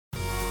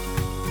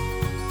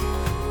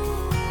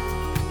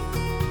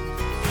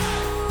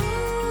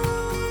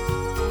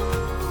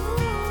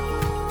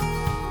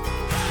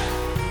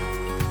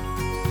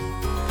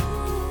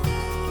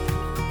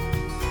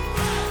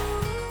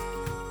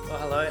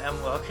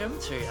welcome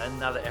to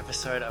another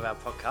episode of our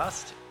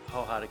podcast,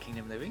 Wholehearted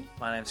Kingdom Living.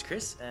 My name's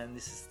Chris, and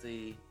this is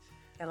the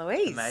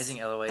Eloise.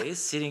 amazing Eloise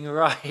sitting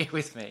right here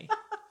with me.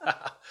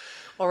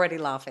 Already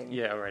laughing.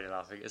 Yeah, already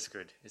laughing. It's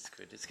good. It's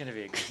good. It's going to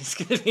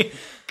be a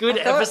good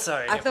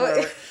episode.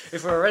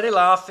 If we're already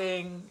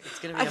laughing, it's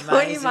going to be amazing.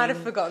 I thought you might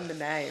have forgotten the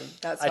name.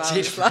 That's why I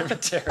did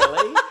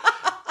momentarily,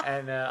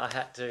 and I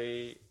had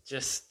to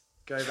just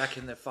go back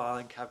in the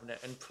filing cabinet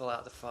and pull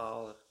out the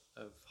file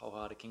of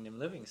Wholehearted Kingdom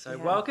Living. So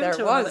welcome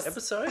to another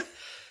episode,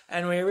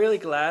 and we're really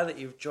glad that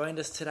you've joined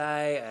us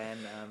today.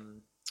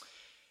 And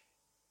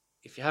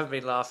if you haven't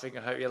been laughing,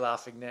 I hope you're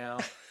laughing now,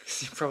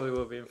 because you probably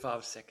will be in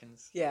 5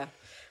 seconds. Yeah.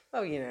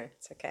 Well,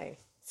 it's okay.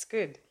 It's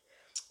good.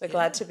 We're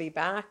glad to be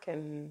back,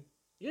 and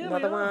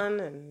another one.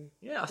 And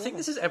I think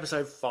this is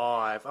episode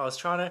 5. I was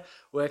trying to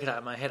work it out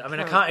in my head. I mean,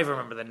 I can't even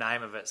remember the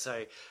name of it,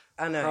 so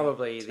I know.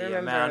 Probably the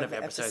amount of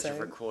episodes we've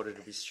recorded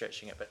will be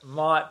stretching it, but it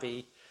might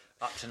be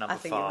up to number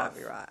 5.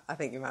 I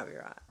think you might be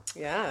right.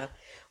 Yeah.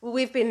 Well,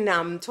 we've been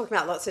talking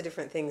about lots of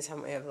different things,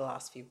 haven't we, over the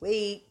last few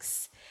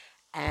weeks?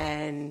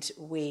 And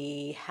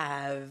we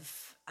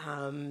have,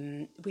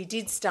 we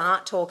did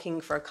start talking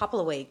for a couple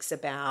of weeks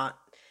about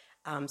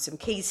some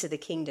keys to the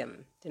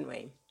kingdom, didn't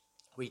we?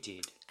 We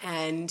did.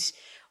 And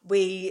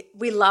we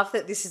love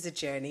that this is a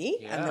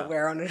journey and that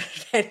we're on an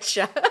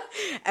adventure.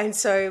 And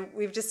so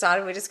we've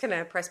decided we're just going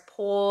to press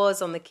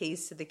pause on the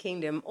keys to the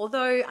kingdom.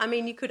 Although, I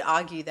mean, you could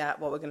argue that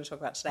what we're going to talk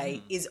about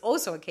today is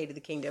also a key to the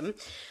kingdom.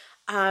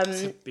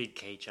 It's a big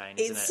keychain,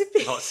 isn't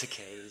it? Lots of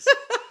keys.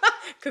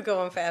 Could go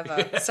on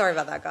forever. Sorry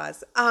about that,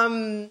 guys.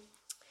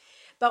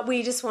 But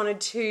we just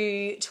wanted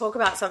to talk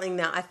about something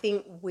that I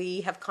think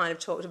we have kind of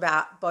talked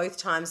about both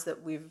times that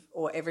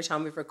every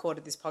time we've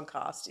recorded this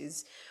podcast,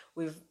 is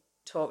we've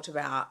talked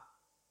about,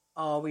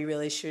 we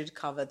really should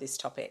cover this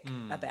topic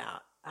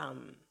about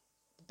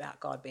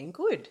God being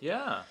good.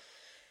 Yeah.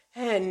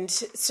 And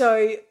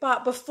so,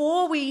 but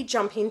before we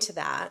jump into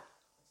that,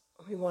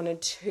 we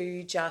wanted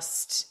to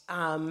just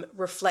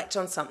reflect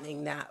on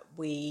something that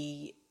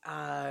we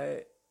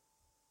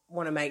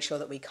want to make sure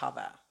that we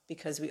cover,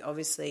 because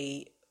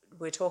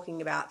we're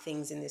talking about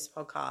things in this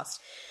podcast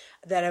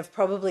that have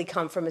probably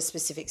come from a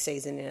specific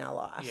season in our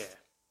life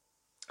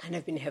and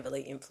have been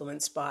heavily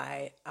influenced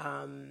by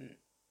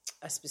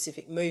a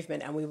specific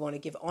movement, and we want to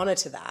give honour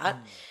to that.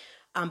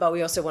 But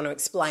we also want to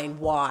explain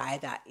why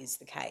that is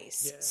the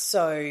case. Yeah.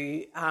 So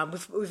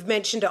we've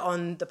mentioned it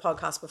on the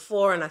podcast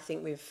before, and I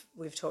think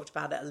we've talked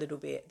about it a little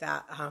bit,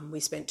 that we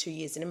spent 2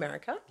 years in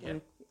America,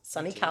 in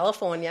sunny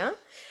California,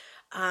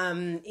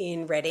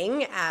 in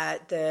Redding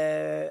at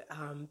the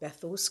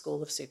Bethel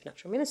School of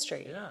Supernatural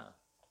Ministry. Yeah.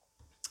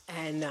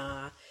 And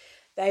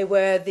they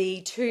were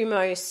the 2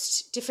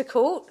 most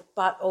difficult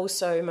but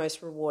also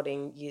most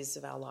rewarding years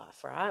of our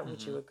life, right?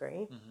 Would you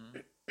agree?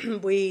 Mm-hmm.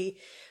 We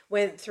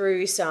went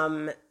through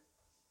some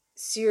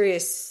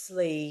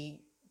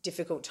seriously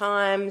difficult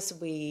times.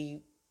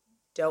 We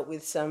dealt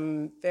with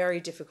some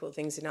very difficult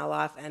things in our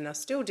life and are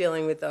still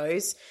dealing with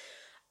those.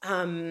 We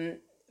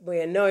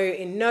are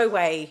in no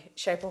way,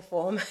 shape or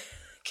form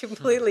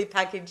completely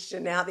packaged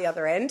and out the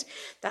other end.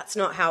 That's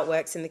not how it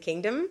works in the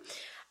kingdom.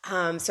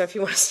 So if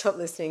you want to stop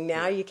listening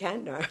now, you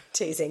can. No, I'm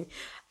teasing.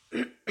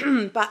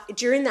 But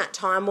during that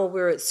time while we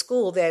were at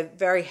school, they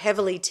very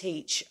heavily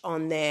teach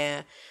on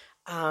their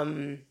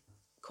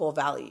core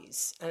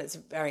values, and it's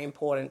very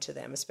important to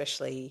them,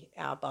 especially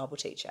our Bible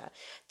teacher,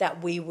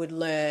 that we would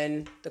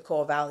learn the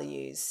core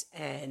values,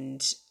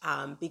 and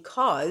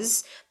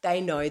because they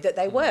know that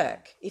they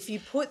work. If you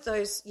put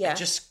those,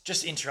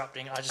 just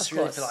interrupting, I just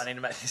really feel like I need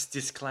to make this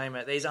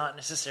disclaimer. These aren't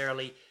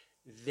necessarily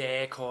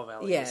their core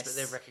values, but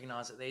they've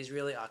recognised that these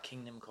really are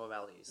kingdom core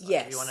values.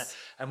 Like if you want to,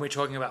 and we're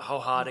talking about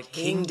wholehearted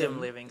kingdom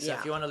living. So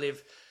if you want to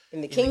live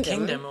in the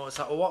kingdom, or it's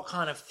like, well, what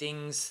kind of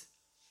things?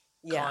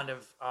 Kind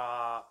of,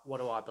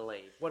 what do I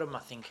believe? What am I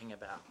thinking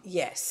about?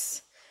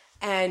 Yes.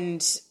 And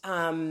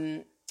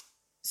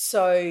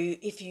so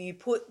if you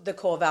put the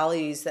core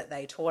values that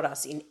they taught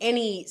us in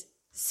any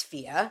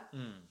sphere,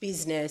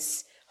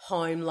 business,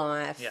 home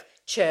life,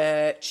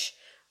 church,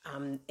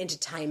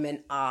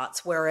 entertainment,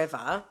 arts,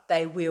 wherever,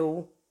 they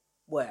will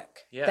work.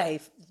 Yeah.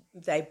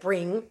 They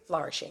bring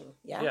flourishing.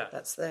 Yeah.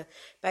 That's the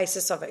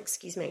basis of it.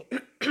 Excuse me.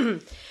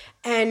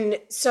 And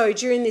so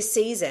during this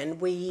season,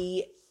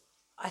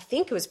 I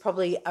think it was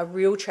probably a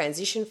real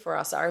transition for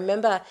us. I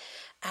remember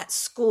at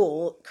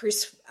school,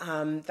 Chris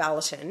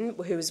Valentin,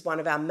 who was one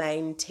of our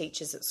main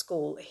teachers at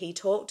school, he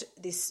talked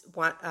this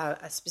one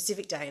a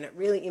specific day, and it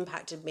really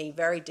impacted me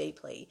very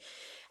deeply.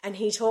 And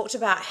he talked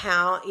about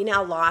how in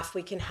our life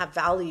we can have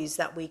values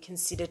that we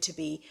consider to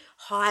be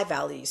high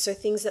values. So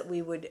things that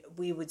we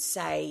would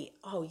say,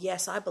 oh,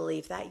 yes, I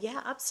believe that.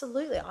 Yeah,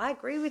 absolutely. I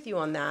agree with you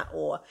on that.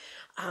 Or,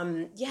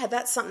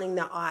 that's something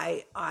that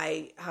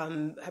I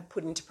have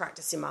put into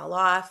practice in my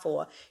life.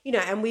 Or,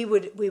 and we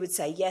would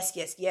say yes,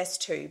 yes, yes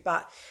to.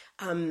 But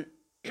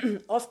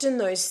often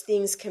those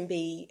things can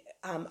be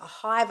a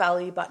high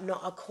value but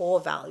not a core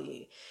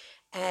value.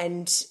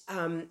 And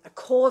a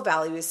core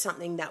value is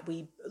something that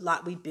we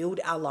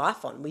build our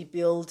life on. We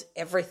build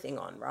everything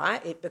on,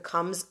 right? It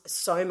becomes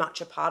so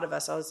much a part of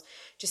us. I was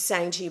just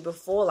saying to you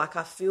before, like,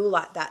 I feel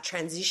like that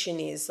transition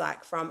is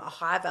like from a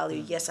high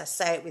value. Yes, I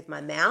say it with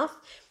my mouth.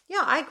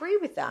 Yeah, I agree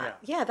with that.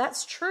 Yeah,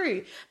 that's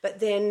true. But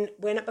then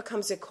when it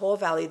becomes a core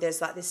value, there's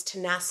like this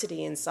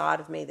tenacity inside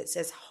of me that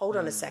says, hold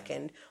on a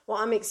second, what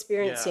I'm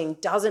experiencing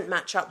doesn't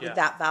match up with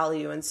that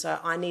value. And so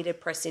I need to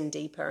press in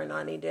deeper, and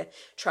I need to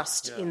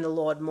trust in the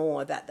Lord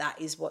more that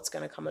is what's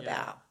going to come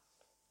about.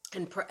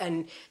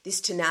 And this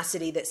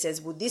tenacity that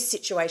says, well, this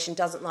situation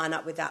doesn't line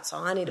up with that, so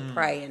I need to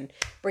pray and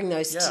bring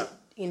those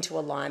into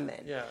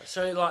alignment. Yeah.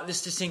 So like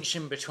this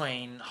distinction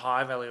between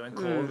high value and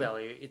core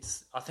value,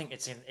 I think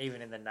it's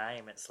even in the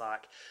name. It's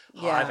like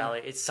high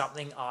value. It's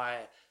something I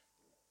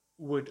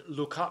would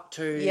look up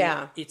to.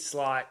 Yeah. It's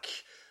like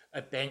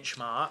a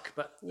benchmark,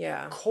 but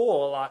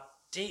core, like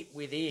deep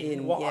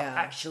within what I've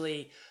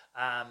actually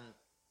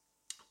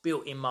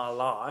built in my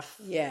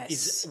life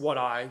is what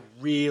I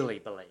really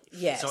believe.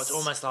 Yes. So it's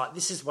almost like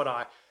this is what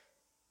I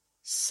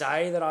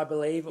say that I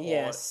believe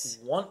or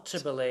want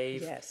to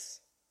believe. Yes.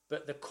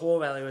 But the core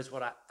value is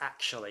what I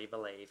actually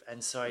believe.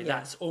 And so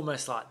that's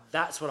almost like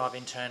that's what I've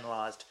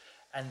internalized,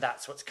 and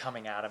that's what's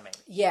coming out of me.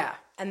 Yeah.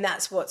 And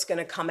that's what's going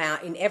to come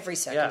out in every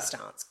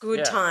circumstance.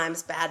 Good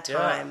times, bad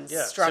times,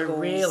 struggles. So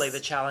really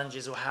the challenge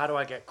is, well, how do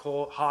I get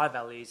high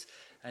values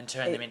and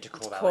turn them into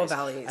core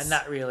values? And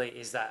that really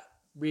is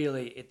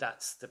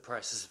that's the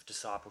process of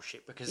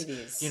discipleship,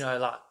 because, you know,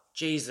 like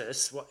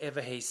Jesus,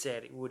 whatever he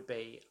said, it would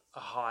be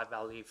a high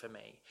value for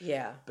me.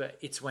 Yeah. But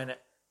it's when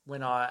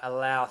I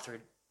allow through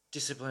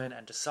discipline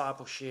and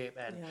discipleship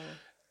and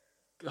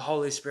the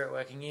Holy Spirit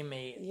working in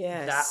me,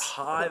 that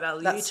high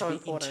value to be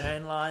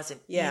internalized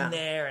and in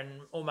there and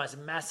almost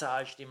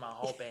massaged in my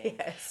whole being,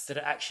 that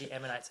it actually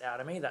emanates out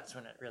of me. That's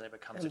when it really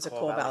becomes a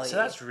core value. So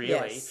that's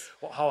really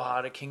what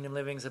wholehearted kingdom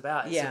living is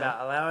about. It's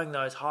about allowing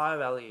those high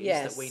values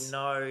that we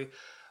know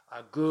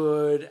are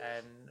good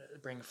and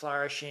bring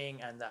flourishing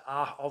and that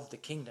are of the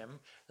kingdom,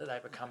 that they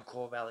become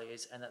core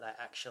values and that they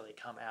actually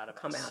come out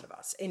of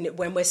us.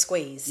 When we're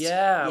squeezed.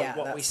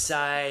 What we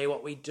say,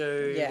 what we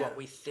do, what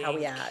we think. How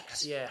we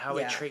act. How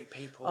we treat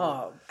people.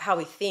 Oh, how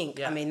we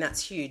think. I mean,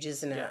 that's huge,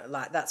 isn't it?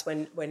 Like, that's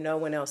when no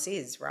one else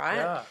is,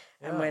 right?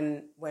 And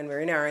when we're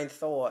in our own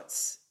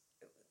thoughts,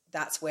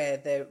 that's where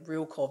the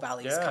real core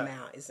values come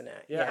out, isn't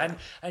it?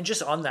 And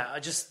just on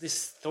that,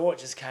 this thought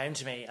just came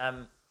to me.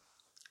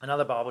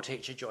 Another Bible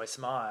teacher, Joyce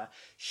Meyer,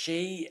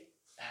 she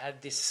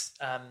had this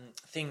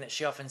thing that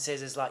she often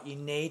says is like, you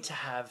need to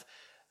have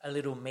a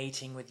little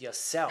meeting with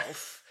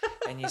yourself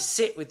and you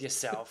sit with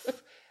yourself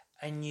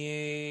and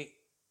you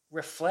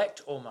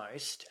reflect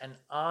almost and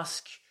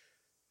ask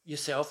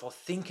yourself or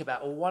think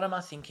about, well, what am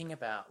I thinking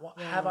about? What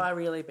have I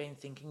really been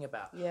thinking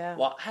about?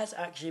 What has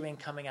actually been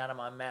coming out of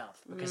my mouth?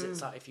 Because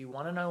it's like, if you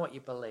want to know what you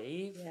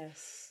believe,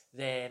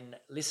 then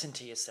listen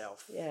to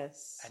yourself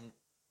and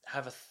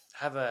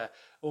have a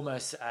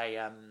almost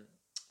a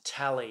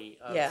tally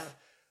of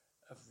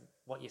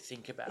what you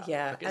think about.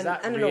 Because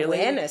and really, an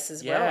awareness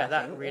as well.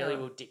 That really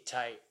will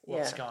dictate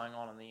what's going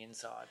on the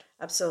inside.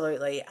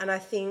 Absolutely. And I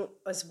think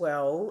as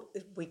well,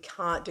 we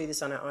can't do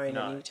this on our own.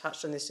 And you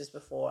touched on this just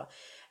before.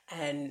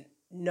 And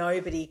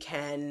nobody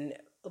can.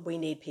 We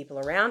need people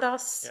around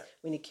us.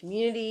 We need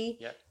community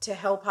to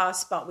help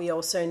us, but we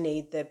also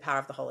need the power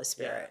of the Holy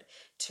Spirit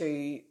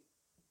to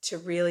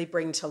really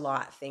bring to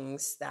light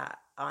things that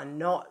are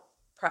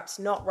perhaps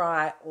not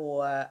right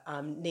or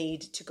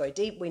need to go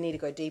deep. We need to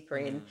go deeper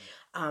in,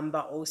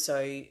 but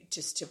also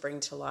just to bring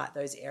to light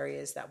those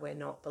areas that we're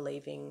not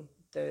believing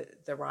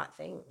the right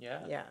thing.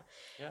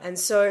 And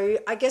so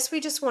I guess we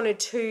just wanted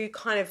to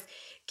kind of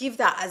give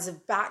that as a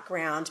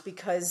background,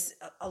 because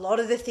a lot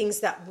of the things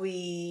that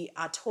we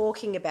are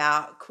talking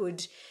about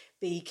could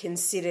be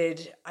considered,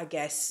 I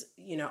guess,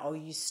 you know, oh,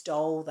 you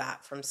stole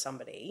that from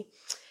somebody.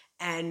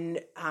 And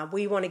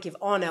we want to give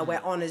honour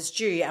where honour's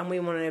due, and we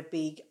want to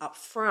be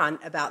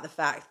upfront about the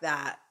fact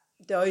that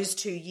those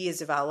 2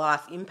 years of our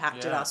life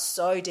impacted us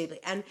so deeply.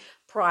 And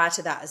prior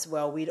to that as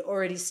well, we'd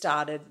already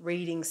started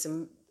reading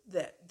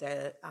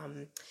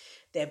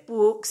their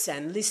books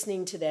and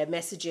listening to their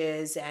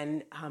messages,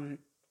 and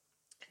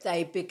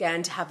they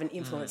began to have an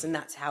influence, and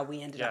that's how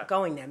we ended up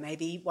going there.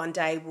 Maybe one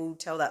day we'll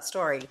tell that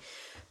story.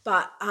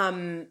 But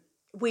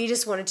we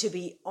just wanted to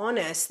be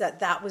honest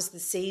that was the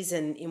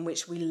season in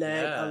which we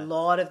learned a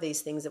lot of these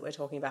things that we're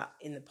talking about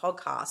in the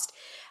podcast.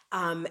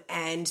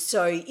 And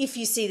so if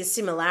you see the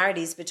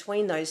similarities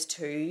between those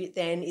two,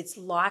 then it's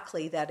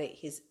likely that it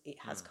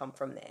has come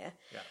from there.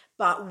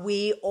 But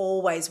we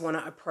always want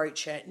to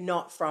approach it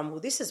not from,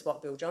 well, this is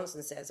what Bill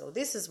Johnson says, or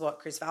this is what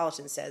Chris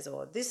Valentin says,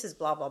 or this is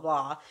blah, blah,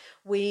 blah.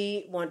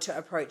 We want to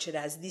approach it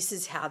as, this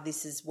is how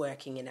this is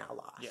working in our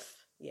life.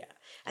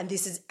 And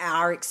this is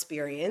our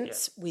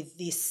experience with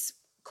this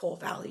core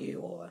value,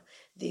 or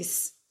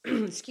this,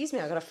 excuse me,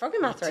 I got a frog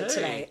in my throat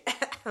today.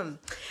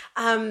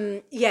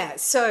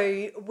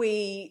 So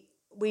we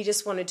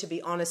just wanted to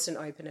be honest and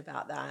open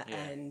about that,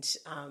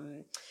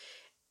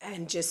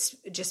 and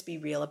just be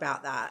real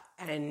about that,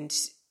 and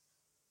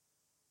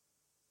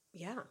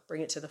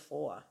bring it to the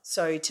fore.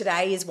 So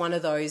today is one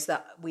of those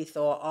that we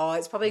thought,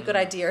 it's probably a good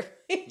idea if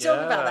we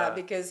talk about that,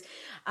 because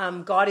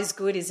God is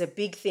good is a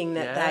big thing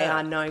that they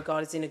are. No,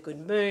 God is in a good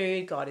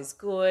mood. God is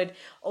good.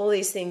 All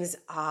these things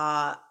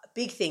are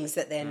big things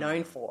that they're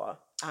known for.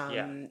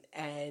 And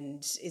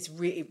it's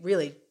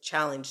really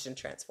challenged and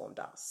transformed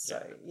us.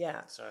 So,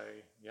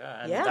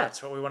 and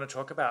that's what we want to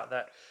talk about,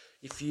 that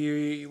if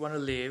you want to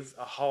live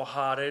a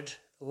wholehearted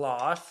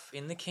life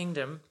in the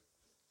kingdom,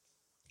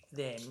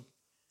 then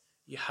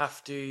you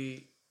have to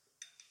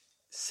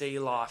see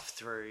life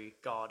through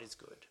God is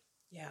good.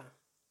 Yeah.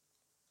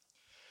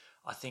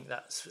 I think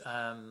that's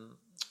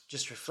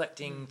just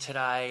reflecting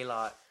today,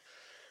 like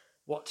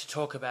what to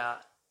talk about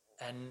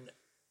and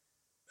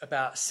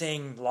about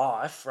seeing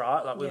life,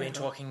 right? Like we've been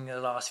talking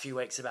the last few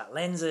weeks about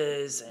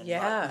lenses and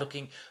like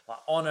looking, like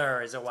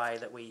honor is a way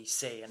that we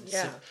see, and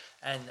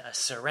and a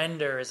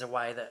surrender is a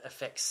way that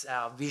affects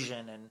our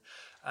vision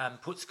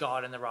and puts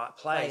God in the right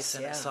place.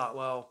 And it's like,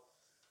 well,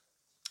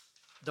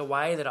 the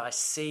way that I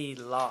see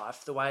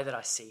life, the way that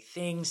I see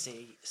things,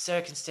 see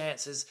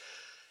circumstances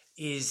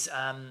is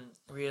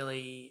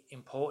really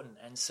important.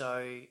 And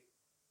so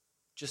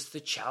just the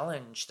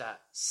challenge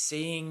that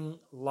seeing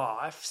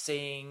life,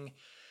 seeing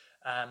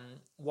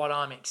what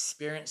I'm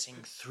experiencing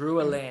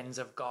through a lens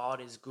of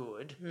God is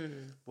good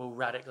will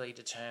radically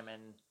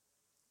determine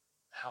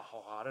how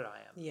wholehearted I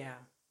am. Yeah.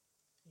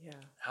 Yeah.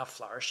 How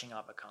flourishing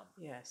I become.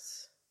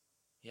 Yes.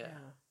 Yeah.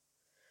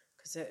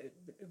 Because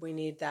we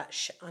need that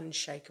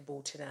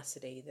unshakable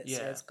tenacity that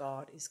says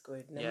God is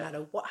good. No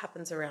matter what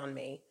happens around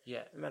me, no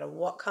matter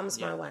what comes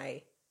my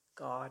way,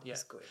 God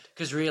is good.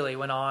 Because really,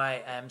 when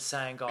I am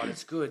saying God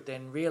is good,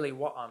 then really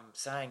what I'm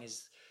saying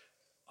is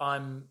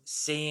I'm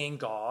seeing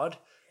God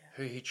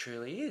who he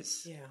truly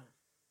is. Yeah.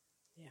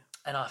 Yeah.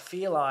 And I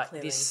feel like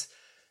this,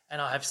 and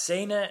I have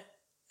seen it,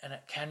 and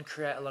it can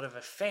create a lot of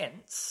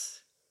offense,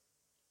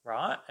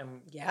 right?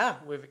 And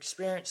we've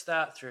experienced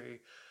that through,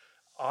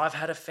 I've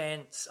had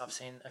offense, I've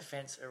seen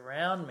offense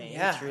around me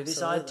through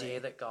this idea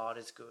that God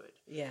is good.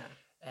 Yeah.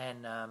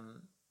 And,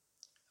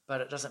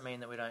 but it doesn't mean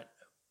that we don't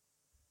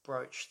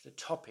broach the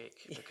topic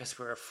because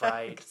we're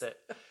afraid that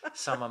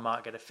someone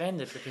might get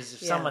offended, because if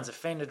someone's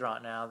offended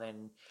right now,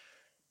 then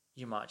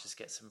you might just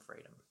get some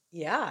freedom.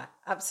 Yeah,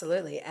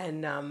 absolutely.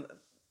 And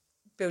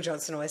Bill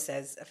Johnson always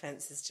says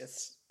offense is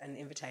just an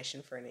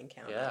invitation for an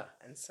encounter. Yeah.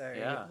 And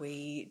so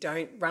we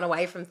don't run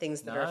away from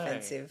things that are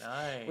offensive.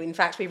 No. In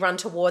fact, we run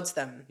towards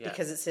them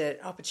because it's an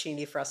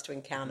opportunity for us to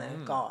encounter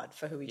God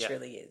for who he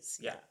truly is.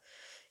 Yeah.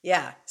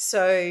 Yeah.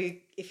 So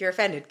if you're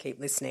offended, keep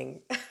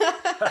listening.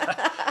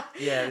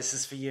 This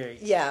is for you.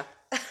 Yeah.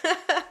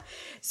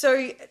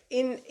 So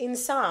in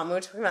Psalm, we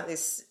were talking about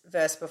this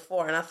verse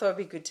before, and I thought it'd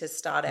be good to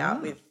start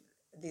out with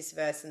this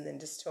verse and then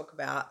just talk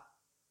about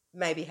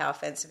maybe how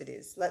offensive it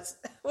is.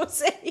 We'll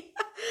see.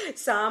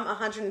 Psalm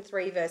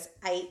 103 verse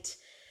 8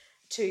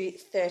 to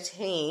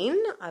 13,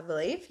 I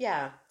believe.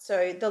 Yeah.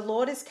 So the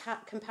Lord is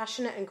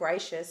compassionate and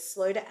gracious,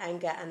 slow to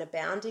anger and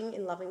abounding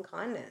in loving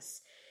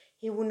kindness.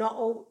 He will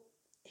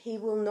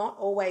not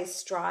always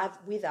strive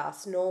with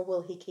us, nor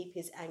will he keep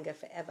his anger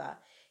forever.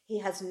 He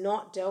has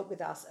not dealt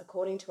with us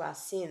according to our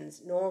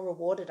sins, nor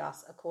rewarded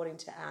us according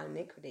to our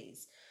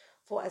iniquities.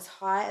 For as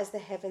high as the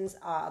heavens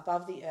are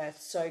above the earth,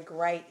 so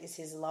great is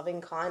his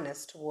loving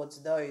kindness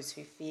towards those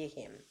who fear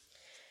him.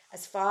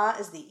 As far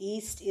as the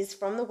east is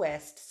from the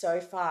west, so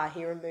far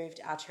he removed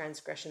our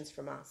transgressions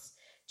from us.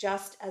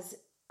 Just as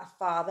a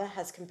father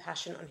has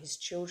compassion on his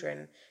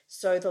children,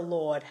 so the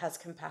Lord has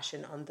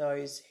compassion on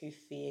those who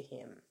fear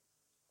him.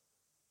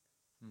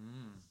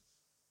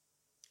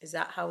 Is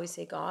that how we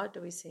see God?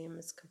 Do we see him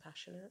as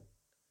compassionate,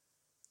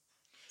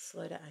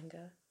 slow to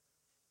anger?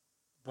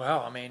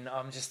 Well, I mean,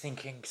 I'm just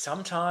thinking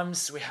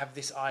sometimes we have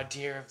this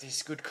idea of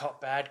this good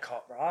cop, bad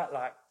cop, right?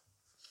 Like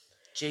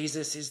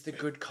Jesus is the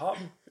good cop.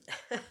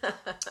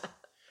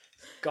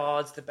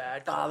 God's the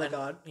bad cop. Father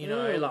God. You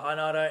know, and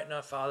I don't know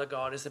if Father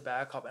God is the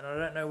bad cop, and I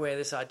don't know where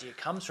this idea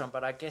comes from,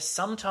 but I guess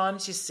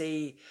sometimes you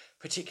see,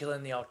 particularly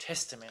in the Old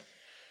Testament,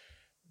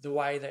 the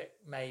way that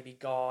maybe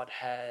God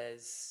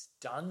has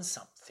done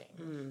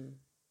something.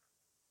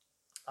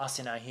 Us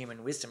in our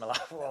human wisdom are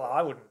like, well,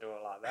 I wouldn't do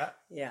it like that.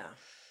 Yeah.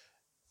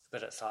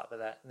 But it's like,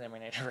 then we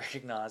need to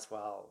recognise,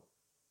 well,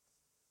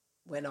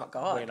 we're not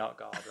God. We're not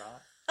God,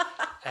 right?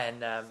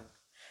 And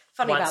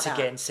Funny once about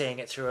again, that. seeing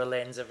it through a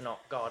lens of not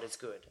God is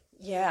good.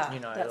 Yeah, you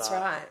know, that's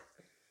right.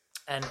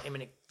 And I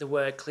mean, the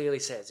word clearly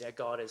says,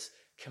 God is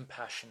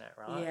compassionate,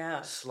 right?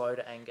 Yeah. Slow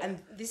to anger.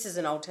 And this is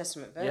an Old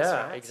Testament verse,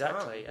 right? Yeah,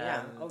 exactly.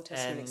 Old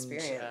Testament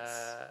experience.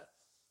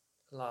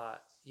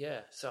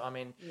 So I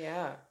mean...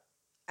 Yeah.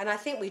 And I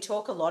think we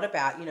talk a lot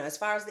about, you know, as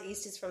far as the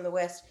east is from the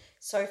west,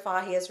 so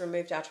far he has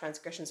removed our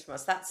transgressions from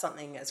us. That's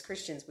something as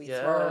Christians we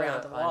throw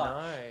around a lot.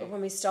 I know. But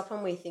when we stop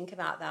and we think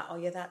about that,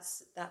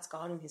 that's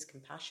God and his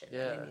compassion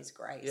and his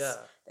grace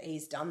that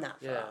he's done that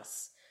for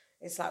us.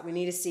 It's like we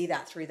need to see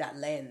that through that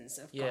lens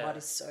of God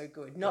is so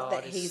good. Not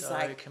God that he's so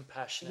like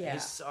compassionate. Yeah,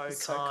 he's so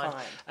kind.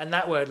 And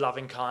that word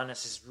loving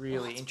kindness is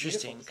really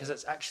interesting because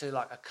it's actually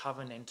like a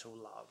covenantal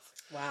love.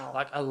 Wow.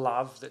 Like a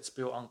love that's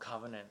built on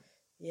covenant.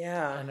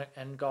 Yeah.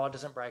 And God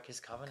doesn't break his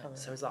covenant.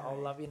 So he's like,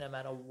 I'll love you no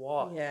matter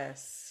what.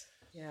 Yes.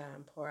 Yeah,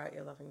 and pour out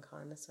your loving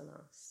kindness on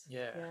us.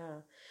 Yeah. Yeah.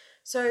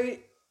 So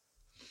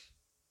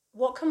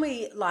what can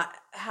we, like,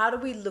 how do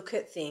we look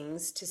at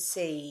things to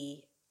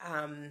see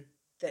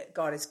that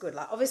God is good?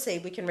 Like, obviously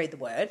we can read the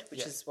word,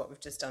 which is what we've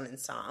just done in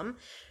Psalm.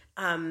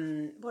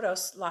 What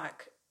else?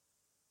 Like,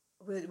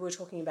 we're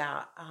talking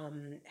about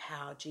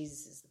how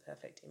Jesus is the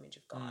perfect image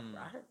of God,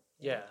 right?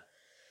 Yeah.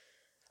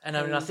 And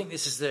I mean, I think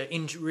this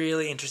is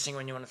really interesting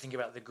when you want to think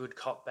about the good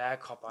cop, bad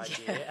cop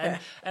idea.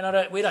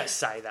 And we don't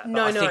say that, but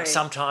I think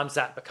sometimes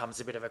that becomes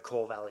a bit of a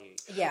core value.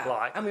 Yeah,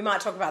 like, and we might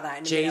talk about that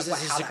in a Jesus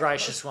minute. Jesus is the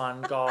gracious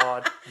one,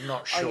 God,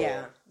 not sure.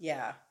 Oh,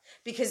 yeah.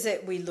 Because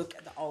we look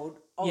at the Old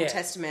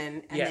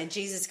Testament and then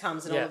Jesus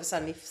comes and all of a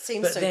sudden he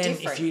seems so different.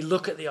 But then if you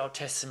look at the Old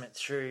Testament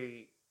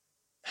through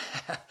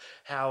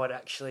how it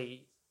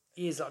actually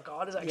is, like,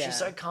 God is actually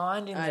so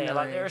kind in there.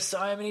 Like, there are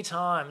so many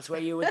times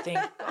where you would think,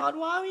 God,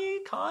 why were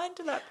you kind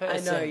to that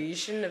person? I know, you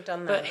shouldn't have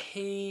done that. But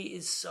he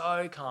is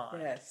so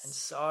kind and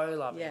so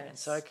loving and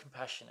so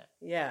compassionate.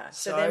 Yeah.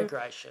 So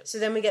gracious. So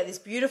then we get this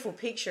beautiful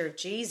picture of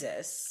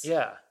Jesus.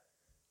 Yeah.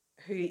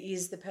 Who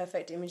is the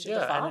perfect image of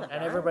the Father.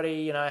 And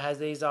everybody, has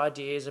these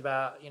ideas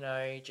about,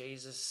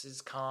 Jesus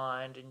is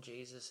kind and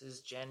Jesus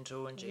is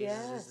gentle and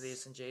Jesus is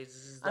this and Jesus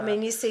is that. I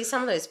mean, you see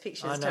some of those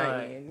pictures,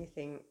 don't you? And you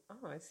think,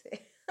 oh, I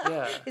see.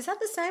 Yeah. Is that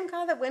the same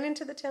guy that went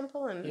into the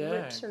temple and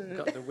whipped and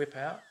got the whip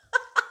out?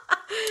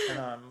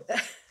 And,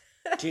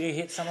 did he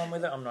hit someone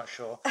with it? I'm not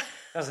sure.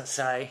 Doesn't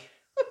say.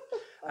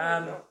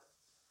 But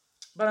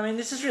I mean,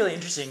 this is really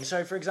interesting.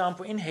 So, for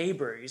example, in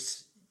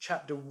Hebrews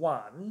chapter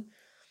 1,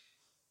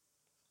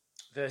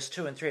 verse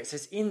 2 and 3, it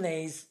says, in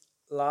these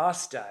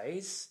last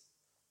days,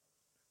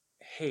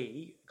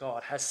 he,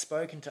 God, has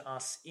spoken to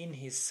us in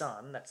his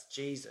Son, that's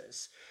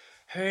Jesus,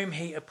 whom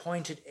he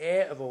appointed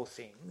heir of all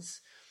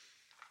things.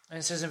 And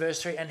it says in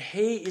verse 3, and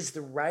he is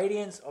the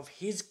radiance of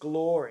his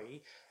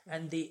glory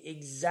and the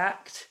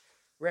exact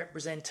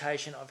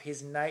representation of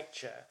his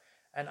nature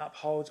and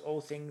upholds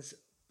all things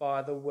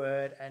by the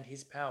word and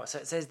his power. So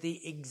it says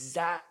the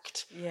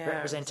exact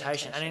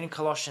representation. And in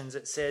Colossians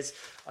it says,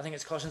 I think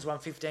it's Colossians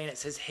 1:15, it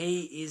says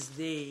he is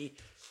the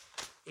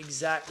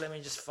exact, let me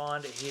just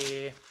find it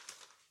here.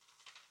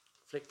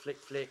 Flick, flick,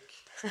 flick.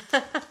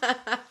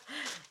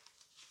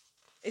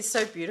 It's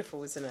so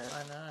beautiful, isn't it?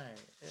 I know.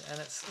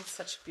 And it's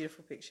such a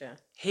beautiful picture.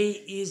 He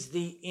is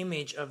the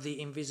image of the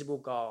invisible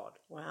God.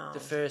 Wow. The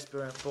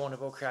firstborn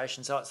of all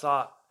creation. So it's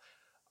like,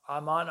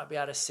 I might not be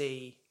able to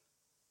see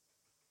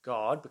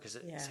God because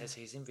it says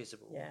he's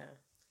invisible. Yeah.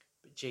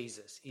 But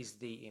Jesus is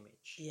the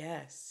image.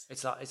 Yes.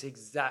 It's like, it's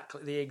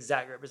exactly the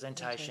exact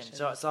representation.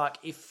 So it's like,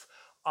 if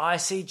I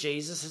see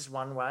Jesus as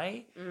one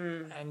way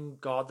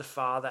and God the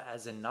Father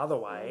as another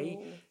way,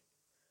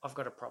 I've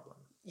got a problem.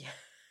 Yeah.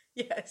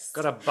 Yes.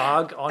 Got a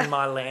bug on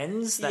my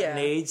lens that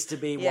needs to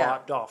be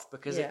wiped off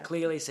because it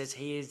clearly says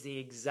he is the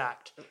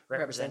exact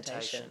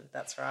representation.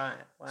 That's right.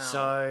 Wow.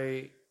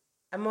 So,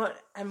 and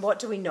what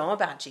do we know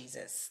about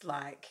Jesus?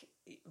 Like,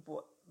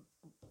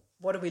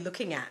 what are we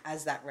looking at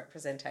as that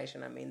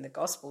representation? I mean, the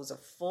Gospels are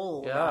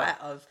full, right,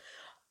 of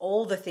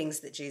all the things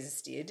that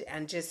Jesus did.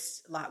 And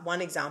just like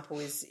one example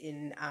is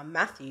in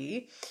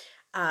Matthew.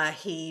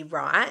 He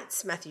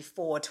writes, Matthew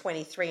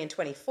 4:23 and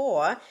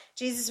 24,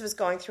 Jesus was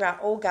going throughout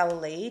all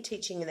Galilee,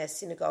 teaching in their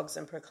synagogues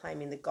and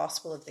proclaiming the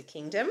gospel of the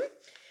kingdom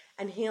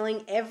and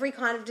healing every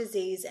kind of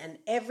disease and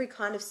every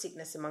kind of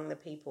sickness among the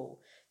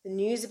people. The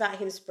news about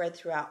him spread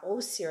throughout all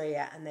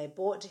Syria, and they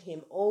brought to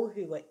him all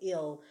who were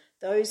ill,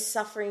 those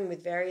suffering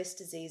with various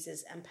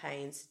diseases and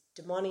pains,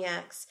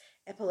 demoniacs,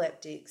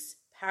 epileptics,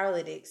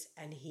 paralytics,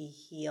 and he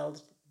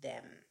healed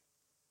them.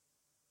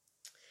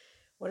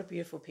 What a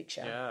beautiful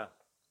picture. Yeah.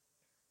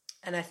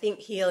 And I think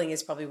healing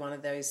is probably one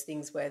of those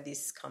things where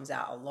this comes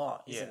out a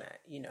lot, isn't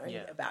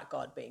it? About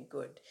God being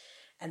good.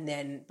 And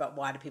then, but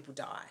why do people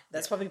die?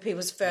 That's probably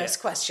people's first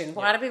question.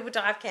 Why do people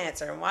die of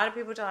cancer? And why do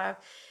people die of...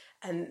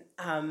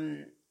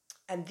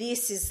 And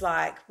this is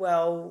like,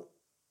 well,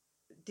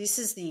 this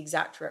is the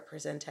exact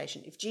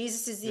representation. If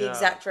Jesus is the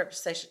exact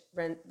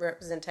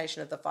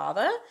representation of the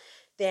Father,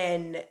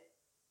 then...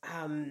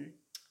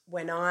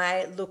 when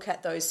I look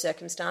at those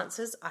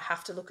circumstances, I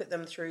have to look at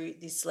them through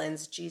this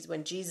lens.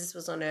 When Jesus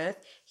was on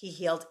earth, he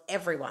healed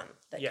everyone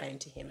that came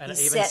to him. And he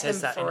it even set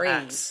says them that free. in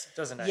Acts,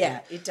 doesn't it? Yeah,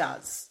 it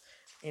does.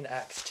 In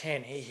Acts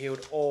 10, he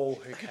healed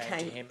all who came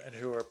to him and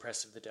who were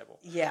oppressed of the devil.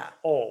 Yeah.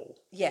 All.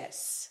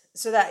 Yes.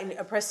 So that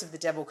oppressed of the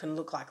devil can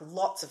look like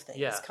lots of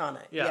things, can't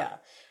it? Yeah.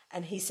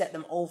 And he set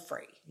them all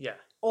free. Yeah.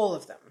 All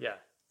of them. Yeah.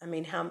 I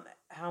mean,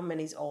 how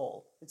many's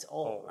all? It's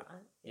all,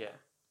 right? Yeah.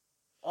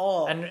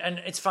 All. And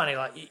it's funny,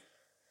 like...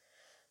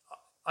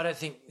 I don't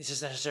think this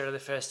is necessarily the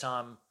first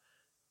time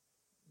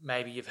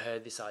maybe you've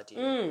heard this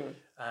idea.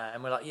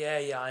 And we're like,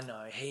 I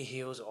know, he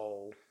heals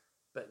all.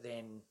 But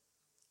then,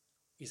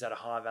 Is that a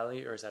high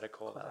value or is that a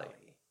core value?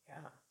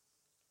 Yeah.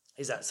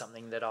 Is that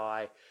something that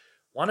I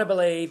want to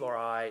believe or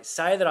I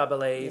say that I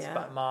believe,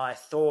 but my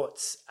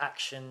thoughts,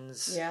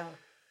 actions,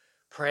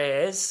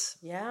 prayers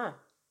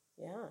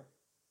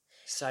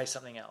say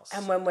something else?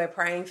 And when we're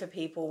praying for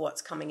people,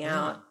 what's coming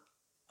out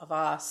of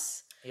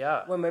us?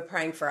 Yeah. When we're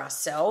praying for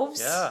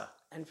ourselves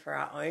and for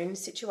our own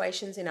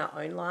situations in our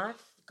own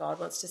life, God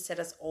wants to set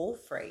us all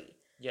free.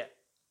 Yeah.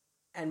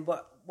 And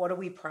what are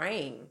we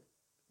praying?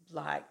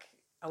 Like,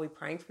 are we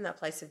praying from that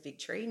place of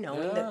victory,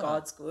 knowing that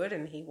God's good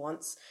and he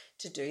wants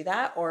to do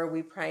that? Or are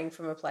we praying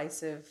from a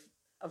place of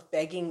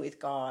begging with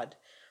God,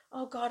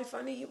 oh God, if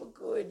only you were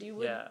good, you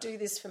would do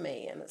this for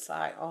me. And it's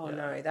like,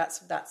 no,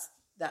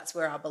 that's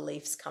where our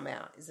beliefs come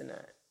out, isn't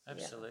it?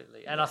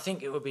 Absolutely. And I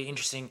think it would be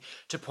interesting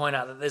to point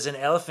out that there's an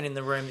elephant in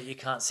the room that you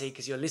can't see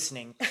because you're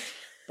listening,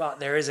 but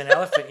there is an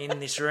elephant in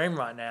this room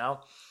right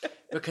now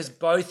because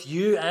both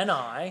you and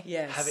I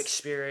have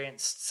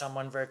experienced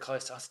someone very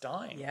close to us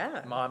dying.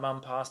 Yeah. My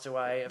mum passed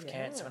away of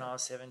cancer when I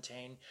was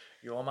 17.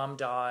 Your mum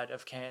died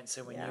of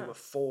cancer when you were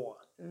 4.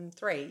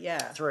 3,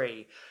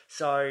 3.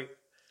 So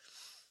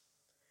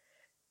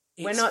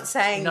we're not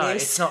saying no,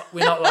 this. It's not.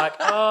 We're not like,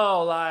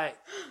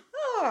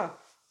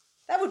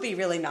 that would be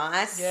really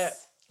nice. Yeah,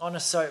 on a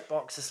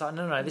soapbox. It's like,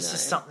 no. This is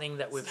something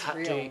that we've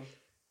had to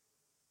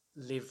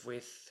live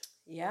with.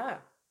 Yeah.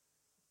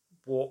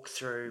 Walk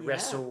through,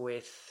 wrestle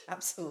with.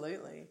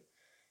 Absolutely.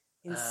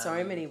 In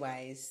so many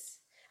ways.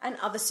 And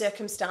other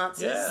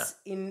circumstances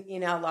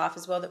in our life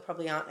as well that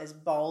probably aren't as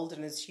bold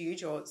and as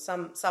huge, or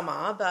some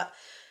are, but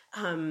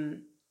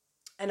and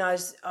I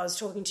was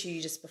talking to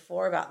you just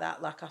before about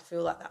that. Like, I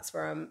feel like that's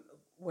where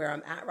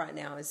I'm at right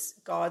now, is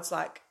God's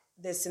like,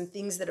 there's some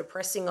things that are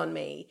pressing on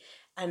me,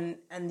 and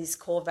this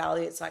core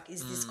value, it's like,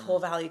 is this core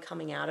value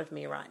coming out of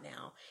me right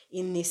now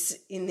in this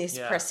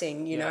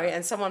pressing, you know?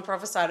 And someone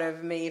prophesied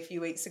over me a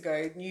few weeks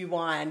ago, new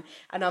wine,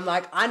 and I'm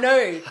like, I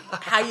know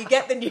how you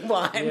get the new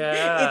wine.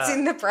 It's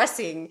in the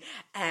pressing.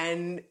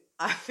 And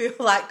I feel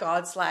like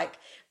God's like,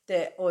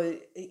 or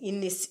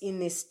in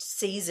this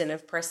season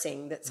of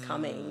pressing that's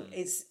coming,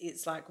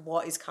 it's like,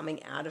 what is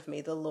coming out of me?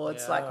 The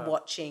Lord's like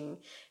watching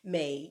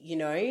me, you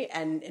know,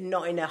 and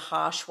not in a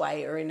harsh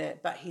way or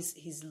but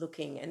he's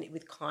looking and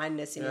with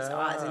kindness in his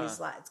eyes, and he's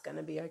like, it's going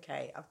to be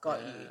okay. I've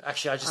got you.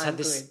 Actually, I just had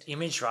this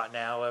image right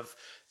now of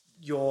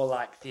you're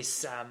like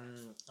this, I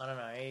don't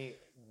know,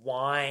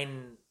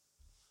 wine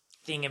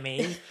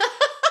thingamy.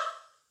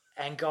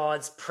 And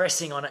God's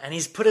pressing on it, and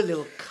he's put a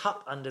little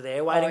cup under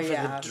there waiting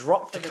for the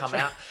drop to come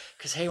out,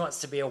 because he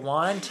wants to be a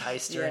wine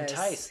taster and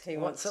taste.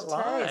 What's it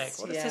like? Taste.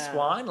 What is this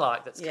wine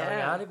like that's coming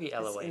out of you,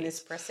 Eloise? In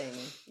this pressing.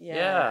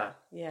 Yeah.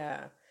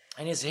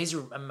 And he's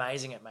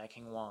amazing at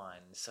making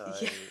wine, so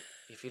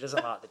if he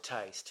doesn't like the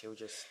taste, he'll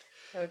just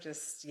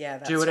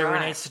that's do whatever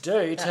right. he needs to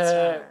do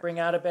to bring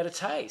out a better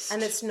taste.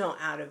 And it's not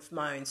out of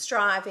my own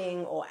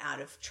striving or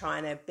out of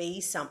trying to be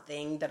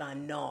something that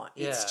I'm not.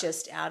 It's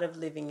just out of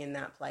living in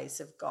that place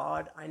of,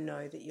 God, I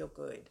know that you're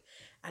good,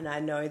 and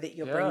I know that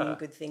you're bringing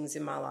good things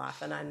in my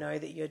life, and I know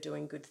that you're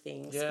doing good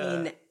things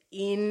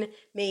in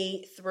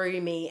me, through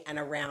me, and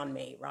around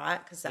me, right?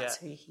 Because that's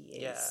who he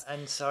is. Yeah,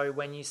 and so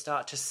when you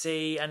start to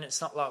see, and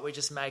it's not like we're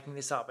just making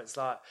this up, it's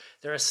like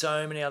there are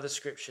so many other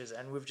scriptures,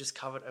 and we've just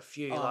covered a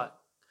few, like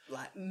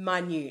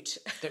minute.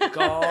 that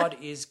God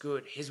is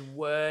good. His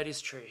word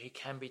is true. He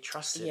can be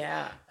trusted.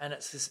 Yeah. And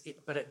it's this,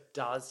 but it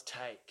does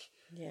take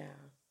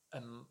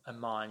a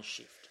mind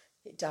shift.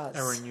 It does.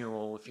 A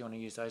renewal, if you want to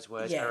use those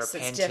words. Yes, a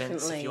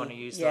repentance, if you want to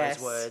use those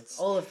words.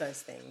 All of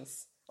those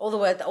things. All the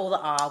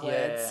R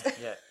words.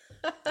 Yeah.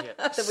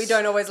 That we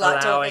don't always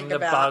like talking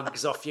about. Allowing the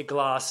bugs off your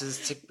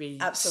glasses to be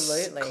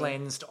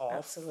cleansed off.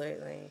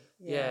 Absolutely.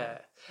 Yeah.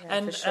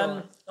 And for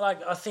sure.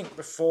 I think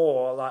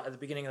before, like at the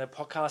beginning of the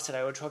podcast today,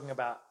 we were talking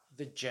about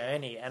the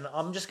journey, and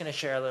I'm just going to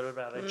share a little bit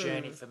about the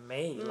journey for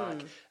me,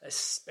 like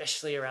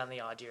especially around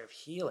the idea of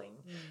healing,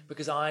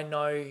 because I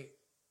know,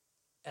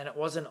 and it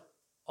wasn't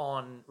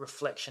on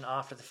reflection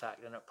after the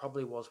fact, and it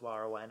probably was while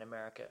I was away in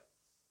America,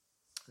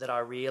 that I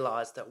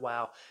realised that,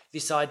 wow,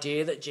 this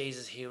idea that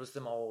Jesus heals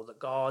them all, that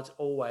God's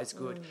always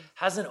good,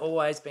 hasn't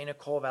always been a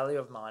core value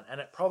of mine,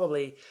 and it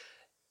probably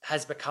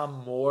has become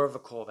more of a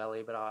core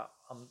value, but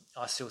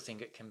I still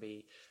think it can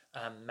be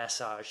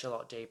massaged a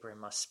lot deeper in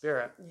my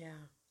spirit. Yeah.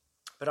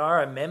 But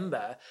I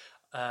remember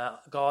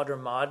God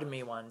reminded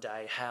me one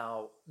day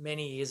how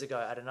many years ago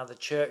at another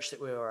church that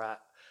we were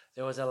at,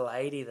 there was a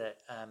lady that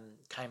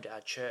came to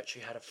our church who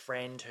had a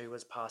friend who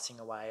was passing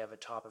away of a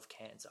type of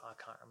cancer. I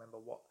can't remember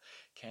what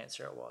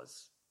cancer it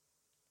was.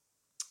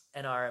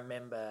 And I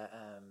remember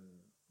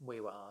we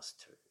were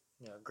asked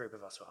to, a group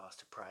of us were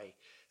asked to pray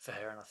for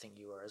her, and I think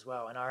you were as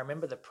well. And I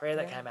remember the prayer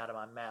that came out of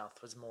my mouth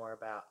was more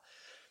about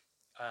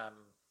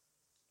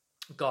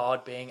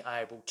God being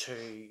able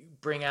to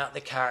bring out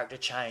the character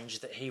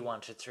change that he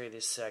wanted through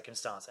this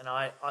circumstance. And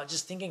I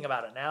just thinking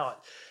about it now,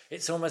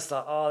 it's almost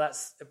like, oh,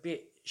 that's a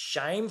bit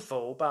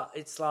shameful, but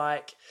it's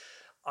like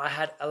I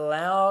had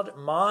allowed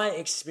my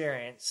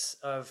experience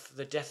of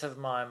the death of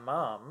my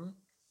mum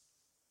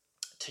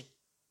to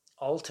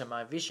alter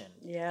my vision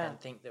Yeah. and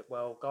think that,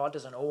 well, God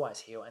doesn't always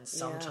heal, and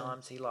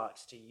sometimes he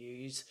likes to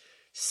use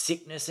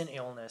sickness and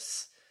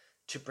illness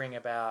to bring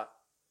about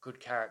good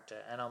character.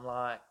 And I'm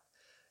like,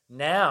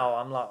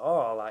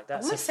 oh, like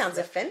that's almost sounds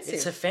offensive.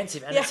 It's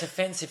offensive, and it's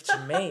offensive to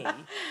me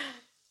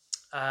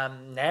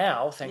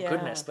now, thank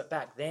goodness. But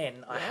back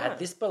then, I had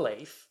this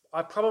belief.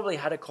 I probably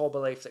had a core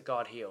belief that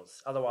God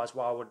heals. Otherwise,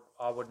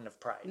 I wouldn't have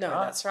prayed. No,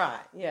 right? That's right.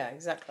 Yeah,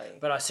 exactly.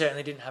 But I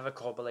certainly didn't have a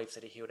core belief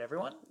that he healed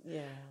everyone.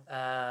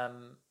 Yeah.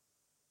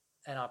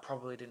 And I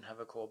probably didn't have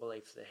a core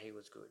belief that he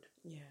was good.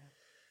 Yeah.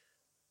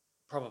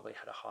 Probably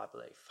had a high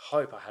belief.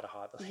 Hope I had a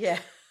high belief. Yeah.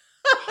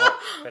 Hope.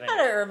 But anyway, I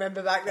don't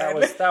remember back then.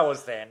 That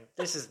was then.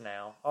 This is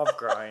now. I've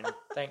grown.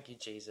 Thank you,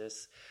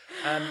 Jesus.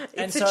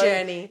 It's a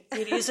journey.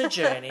 It is a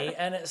journey,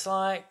 and it's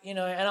like, and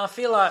I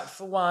feel like,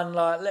 for one,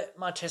 like, let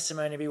my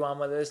testimony be one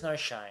where there's no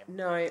shame.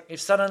 No. If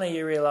suddenly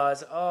you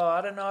realise,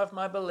 I don't know if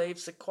my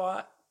beliefs are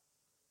quite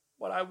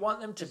what I want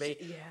them to be,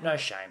 no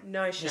shame.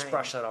 No shame. Just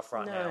brush that off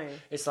now.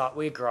 It's like,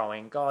 we're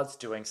growing. God's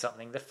doing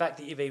something. The fact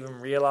that you've even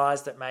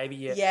realised that maybe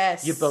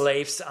your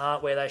beliefs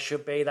aren't where they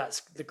should be, that's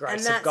the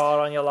grace of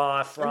God on your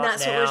life right now.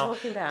 And that's what we're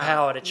talking about.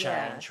 Power to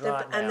change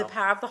right now. And the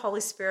power of the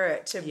Holy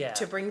Spirit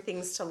to bring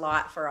things to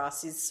light for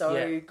us is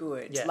so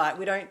good. Yeah. Like,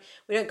 we don't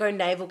go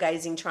navel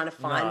gazing trying to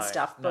find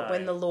stuff, but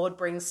when the Lord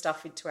brings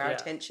stuff into our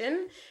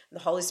attention, the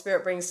Holy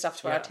Spirit brings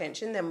stuff to our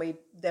attention, then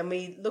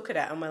we look at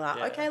it and we're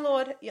like, okay,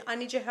 Lord, I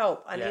need your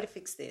help. I need to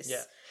fix this.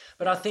 Yeah.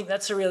 But I think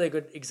that's a really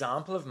good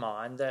example of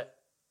mine, that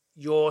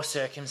your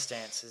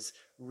circumstances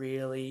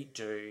really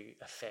do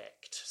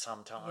affect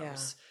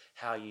sometimes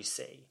how you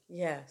see.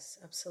 Yes,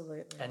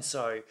 absolutely. And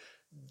so,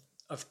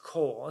 of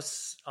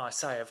course, I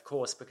say of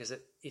course because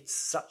it's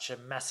such a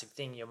massive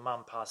thing, your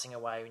mum passing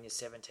away when you're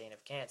 17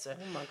 of cancer.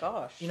 Oh my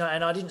gosh.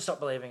 And I didn't stop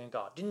believing in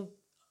God.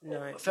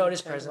 Felt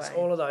his presence,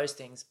 all of those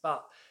things,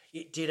 but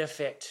it did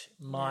affect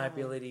my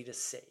ability to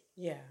see.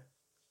 Yeah.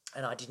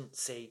 And I didn't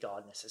see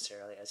God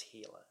necessarily as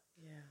healer.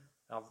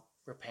 Yeah. I've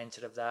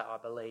repented of that. I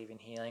believe in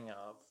healing.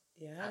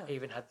 I've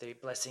even had the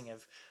blessing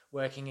of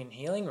working in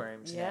healing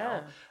rooms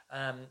now.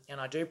 And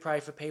I do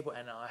pray for people,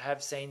 and I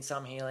have seen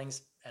some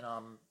healings, and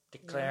I'm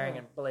declaring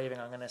and believing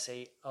I'm going to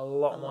see a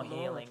lot more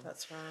healing.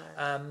 That's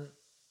right.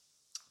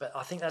 But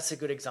I think that's a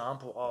good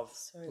example of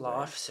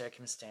life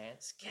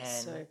circumstance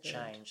can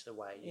change the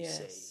way you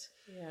see.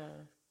 Yeah.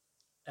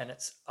 And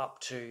it's up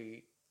to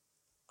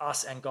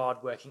us and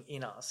God working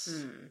in us.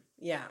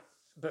 Yeah.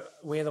 But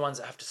we're the ones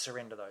that have to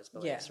surrender those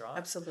beliefs, right?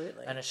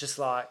 Absolutely. And it's just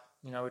like,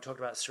 we talked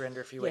about surrender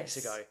a few weeks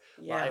ago.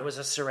 Yeah. Like, it was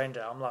a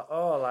surrender. I'm like,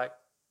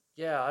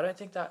 I don't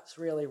think that's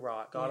really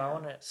right. God, I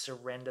want to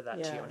surrender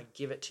that to you. I want to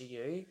give it to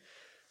you.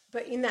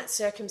 But in that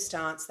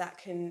circumstance,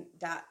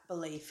 that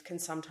belief can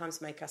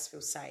sometimes make us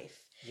feel safe.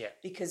 Yeah.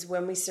 Because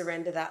when we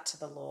surrender that to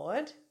the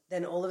Lord,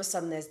 then all of a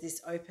sudden there's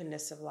this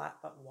openness of like,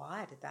 but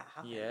why did that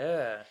happen?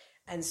 Yeah.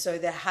 And so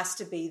there has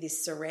to be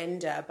this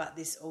surrender, but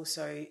this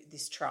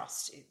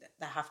trust.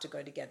 They have to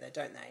go together,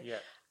 don't they? Yeah.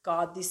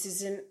 God,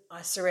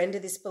 I surrender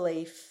this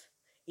belief.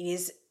 It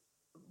is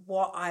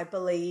what I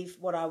believe,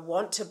 what I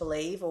want to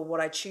believe, or what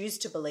I choose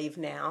to believe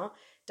now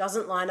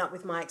doesn't line up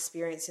with my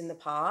experience in the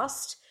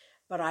past,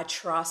 but I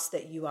trust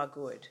that you are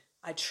good.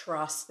 I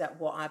trust that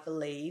what I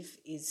believe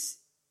is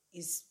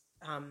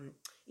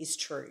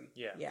true.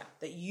 Yeah. Yeah.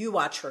 That you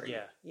are true.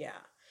 Yeah. Yeah.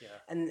 Yeah.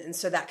 And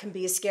so that can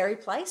be a scary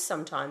place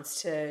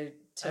sometimes to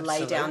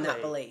lay down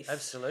that belief.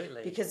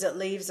 Absolutely. Because it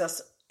leaves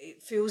us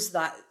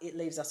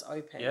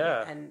open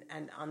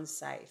and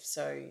unsafe.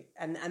 So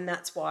and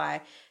that's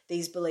why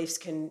these beliefs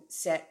can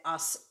set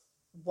us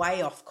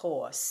way off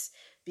course,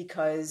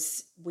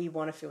 because we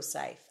want to feel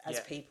safe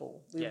as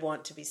people. We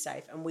want to be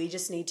safe. And we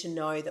just need to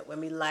know that when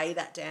we lay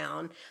that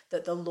down,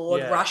 that the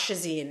Lord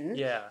rushes in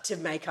to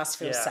make us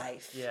feel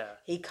safe. Yeah.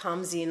 He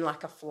comes in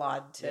like a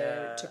flood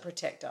to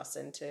protect us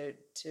and to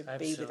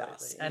be with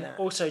us. And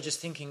also, just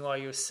thinking while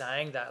you were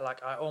saying that,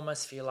 like, I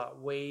almost feel like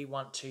we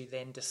want to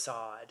then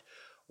decide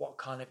what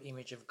kind of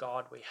image of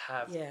God we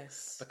have.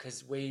 Yes.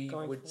 Because we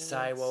would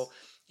say, well,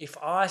 if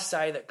I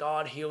say that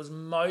God heals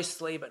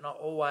mostly but not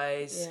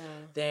always,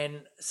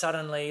 then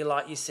suddenly,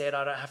 like you said,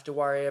 I don't have to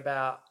worry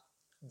about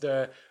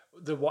the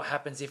what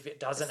happens if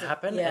it doesn't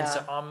happen. And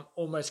so I'm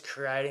almost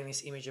creating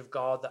this image of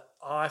God that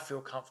I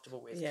feel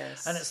comfortable with.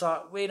 Yes. And it's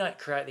like, we don't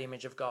create the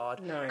image of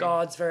God. No.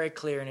 God's very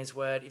clear in his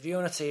word. If you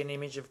want to see an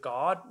image of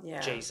God,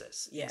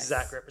 Jesus. Yes.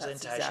 Exact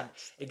representation,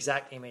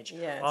 exact image.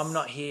 Yes. I'm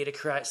not here to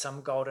create some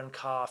golden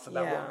calf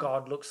about what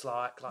God looks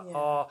like.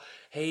 Like,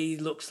 he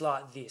looks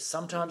like this.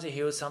 Sometimes he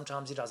heals,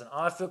 sometimes he doesn't.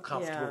 I feel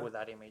comfortable with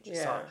that image.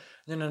 It's like,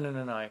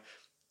 no.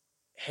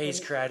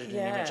 He's created an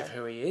image of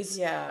who he is.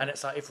 Yeah. And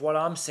it's like, if what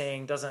I'm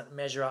seeing doesn't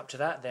measure up to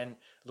that, then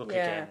look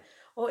again.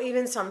 Or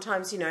even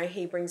sometimes,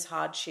 he brings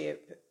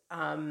hardship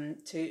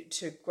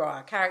to grow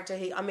our character.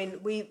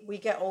 We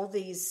get all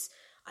these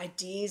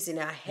ideas in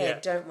our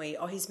head, don't we?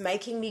 Oh, he's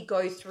making me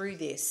go through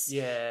this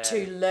Yeah.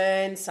 to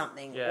learn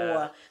something. Yeah.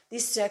 Or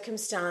this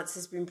circumstance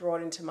has been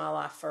brought into my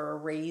life for a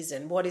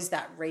reason. What is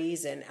that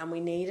reason? And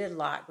we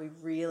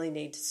really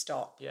need to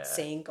stop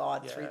seeing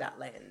God through that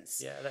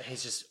lens. Yeah, that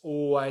he's just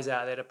always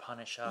out there to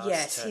punish us.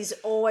 Yes, he's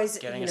always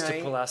getting us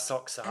to pull our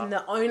socks up. And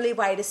the only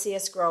way to see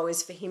us grow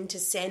is for him to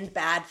send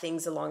bad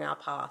things along our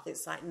path.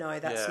 It's like, no,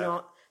 that's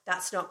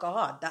not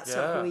God. That's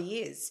not who he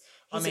is.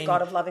 He's a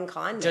God of loving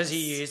kindness. Does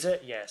he use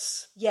it?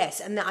 Yes. Yes,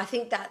 and I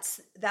think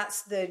that's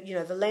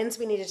the the lens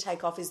we need to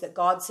take off is that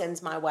God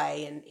sends my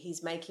way and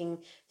he's making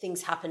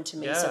things happen to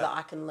me so that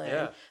I can learn.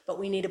 Yeah. But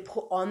we need to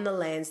put on the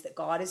lens that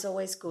God is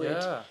always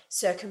good. Yeah.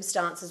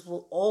 Circumstances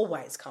will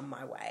always come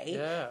my way.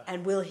 Yeah.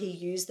 And will he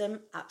use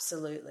them?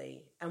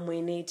 Absolutely. And we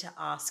need to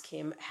ask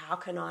him, how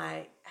can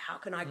I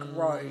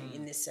grow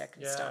in this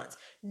circumstance?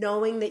 Yeah.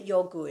 Knowing that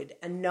you're good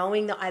and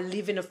knowing that I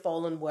live in a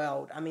fallen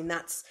world. I mean,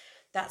 that's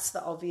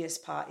the obvious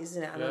part,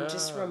 isn't it? And I'm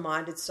just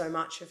reminded so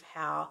much of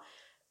how,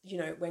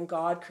 when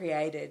God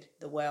created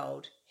the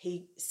world,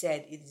 he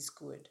said it is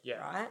good,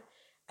 right?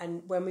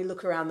 And when we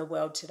look around the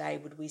world today,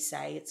 would we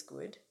say it's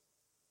good?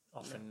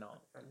 Often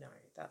not. No,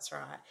 that's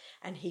right.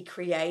 And he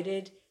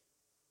created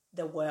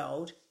the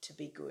world to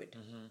be good.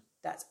 Mm-hmm.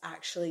 That's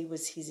actually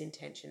was his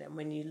intention. And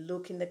when you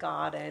look in the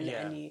garden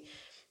and you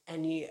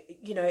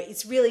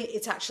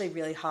it's actually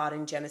really hard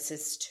in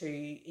Genesis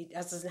it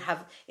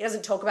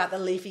doesn't talk about the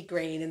leafy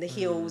green and the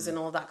hills and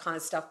all that kind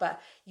of stuff, but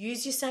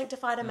use your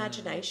sanctified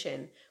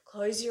imagination,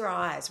 close your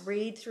eyes,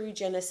 read through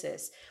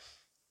Genesis,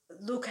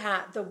 look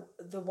at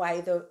the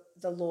way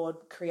the Lord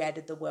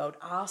created the world,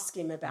 ask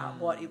him about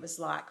what it was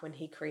like when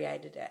he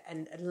created it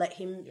and let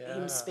him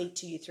speak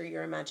to you through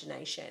your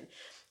imagination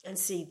and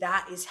see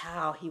that is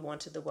how he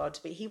wanted the world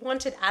to be. He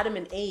wanted Adam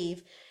and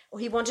Eve, or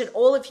he wanted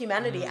all of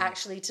humanity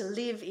actually to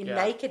live in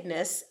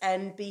nakedness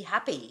and be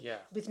happy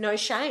with no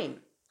shame.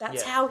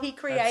 That's how he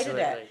created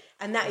it.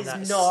 And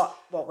that's not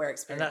what we're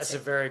experiencing. And that's a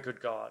very good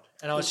God.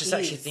 And I was just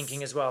actually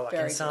thinking as well, like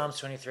in Psalms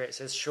 23, it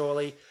says,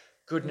 surely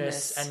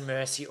goodness and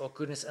mercy or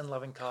goodness and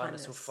loving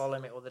kindness will follow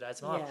me all the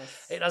days of my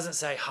life. It doesn't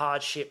say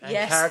hardship and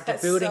character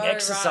building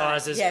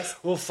exercises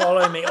will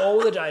follow me all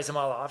the days of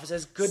my life. It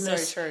says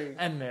goodness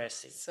and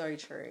mercy. So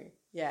true.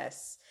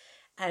 Yes.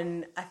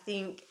 And I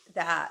think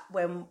that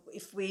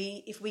if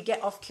we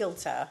get off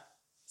kilter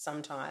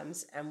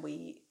sometimes and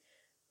we're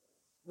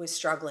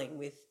struggling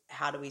with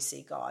how do we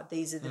see God,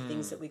 these are the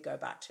things that we go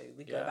back to.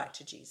 We go back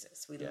to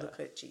Jesus. We look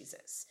at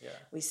Jesus. Yeah.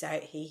 We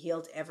say he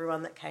healed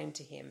everyone that came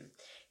to him.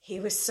 He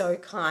was so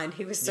kind.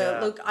 He was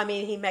so,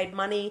 he made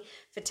money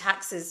for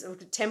taxes, or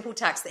temple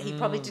tax that he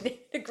probably didn't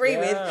agree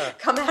with,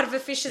 come out of a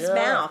fish's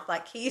mouth.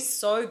 Like, he is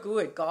so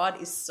good.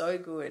 God is so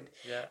good.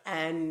 Yeah.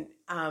 And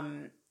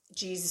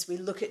Jesus, we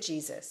look at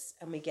Jesus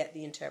and we can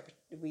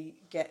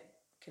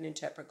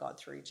interpret God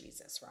through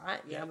Jesus, right?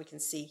 Yeah. We can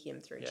see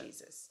him through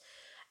Jesus.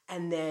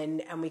 And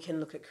we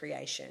can look at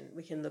creation.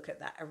 We can look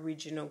at that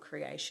original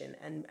creation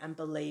and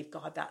believe,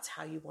 God, that's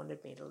how you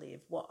wanted me to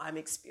live. What I'm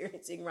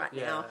experiencing right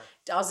now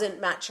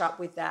doesn't match up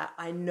with that.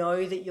 I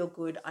know that you're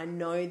good. I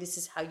know this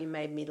is how you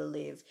made me to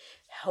live.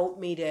 Help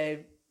me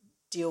to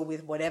deal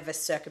with whatever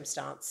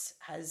circumstance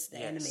the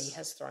enemy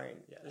has thrown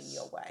in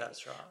your way.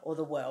 That's right. Or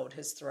the world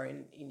has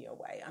thrown in your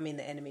way. I mean,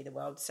 the enemy, the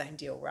world, same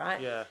deal,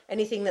 right? Yeah.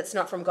 Anything that's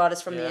not from God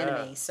is from the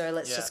enemy. So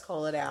let's just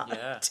call it out.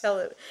 Yeah. Tell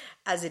it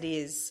as it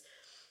is.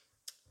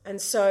 And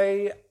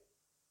so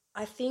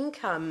I think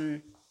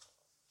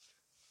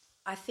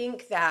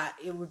that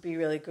it would be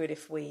really good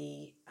if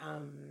we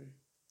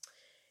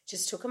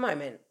just took a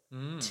moment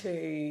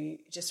to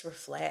just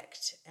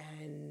reflect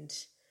and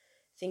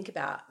think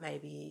about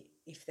maybe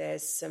if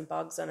there's some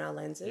bugs on our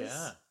lenses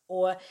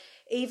or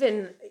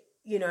even,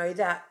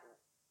 that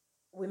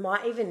we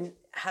might even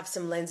have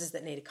some lenses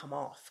that need to come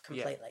off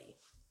completely.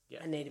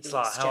 Yeah. And need to be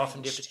exchanged. How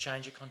often do you have to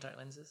change your contact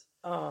lenses?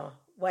 Oh,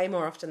 way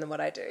more often than what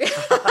I do.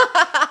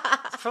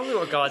 Probably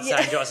what God's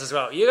saying to us as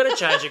well. You got to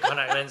change your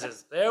contact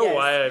lenses. They're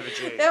way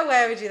overdue. They're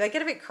way overdue. They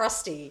get a bit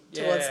crusty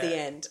towards the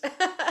end.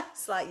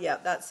 It's like,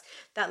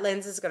 that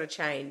lens has got to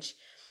change.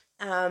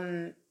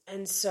 And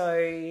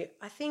so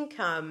I think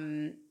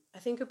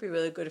it'd be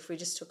really good if we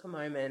just took a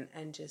moment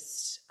and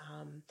just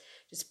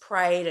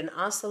prayed and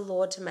asked the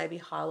Lord to maybe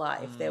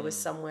highlight if there was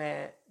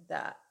somewhere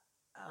that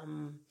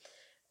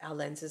our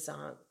lenses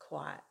aren't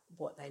quite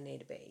what they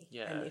need to be.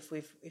 Yeah. And if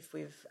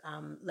we've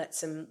let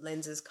some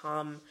lenses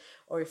come,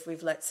 or if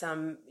we've let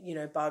some,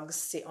 bugs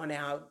sit on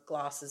our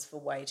glasses for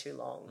way too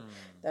long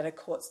that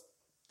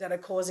are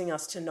causing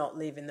us to not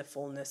live in the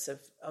fullness of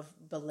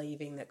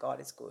believing that God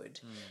is good.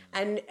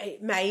 And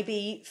it may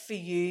be for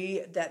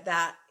you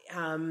that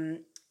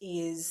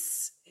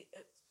is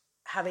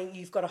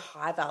you've got a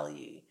high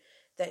value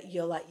that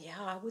you're like,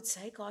 I would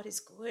say God is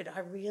good. I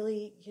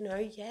really,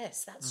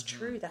 yes, that's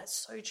true. That's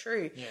so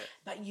true. Yeah.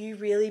 But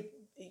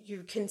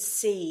you can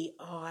see,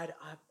 I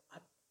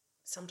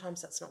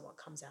sometimes that's not what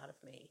comes out of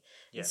me.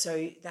 Yeah. And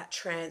so that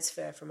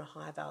transfer from a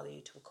high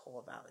value to a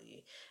core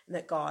value, and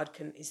that God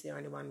is the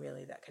only one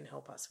really that can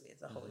help us with,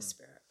 the Holy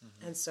Spirit.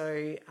 And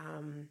so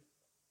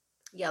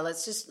Yeah,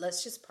 let's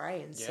just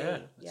pray and see.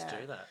 Let's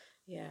do that.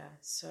 Yeah.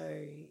 So,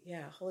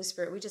 Holy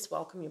Spirit, we just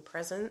welcome your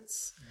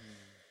presence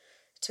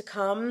to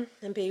come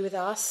and be with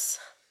us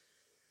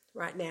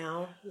right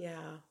now.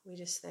 Yeah, we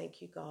just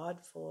thank you, God,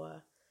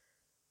 for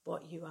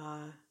what you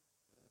are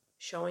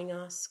showing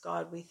us.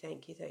 God, we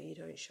thank you that you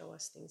don't show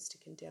us things to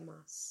condemn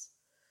us,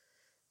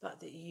 but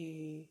that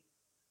you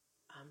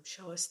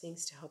show us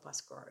things to help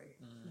us grow.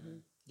 Mm-hmm.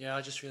 Yeah,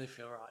 I just really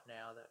feel right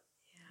now that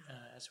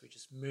as we're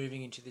just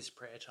moving into this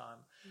prayer time,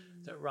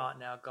 that right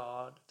now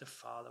God, the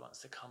Father, wants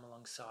to come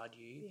alongside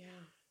you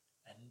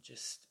and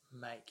just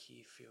make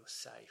you feel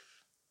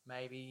safe.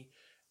 Maybe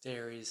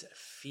there is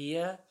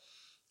fear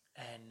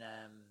and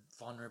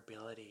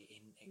vulnerability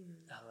in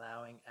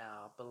allowing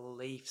our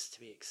beliefs to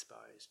be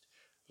exposed.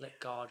 Let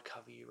God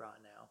cover you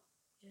right now.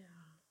 Yeah.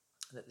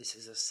 That this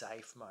is a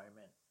safe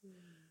moment.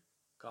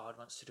 God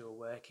wants to do a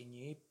work in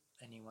you,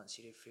 and he wants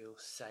you to feel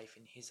safe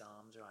in his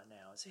arms right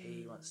now as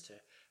he wants to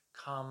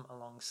come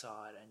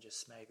alongside and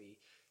just maybe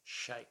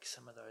shake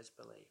some of those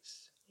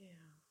beliefs. Yeah.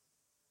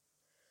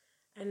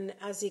 And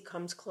as he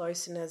comes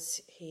close and as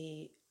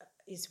he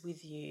is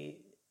with you,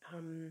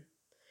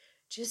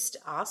 just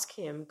ask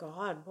him,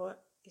 God,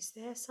 what is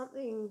there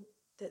something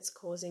that's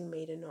causing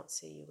me to not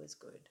see you as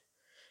good?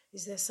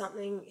 Is there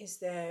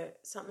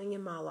something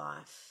in my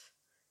life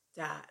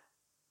that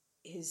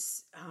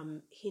is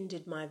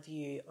hindered my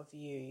view of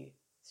you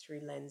through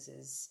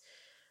lenses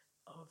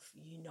of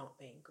you not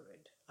being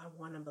good? I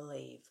want to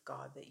believe,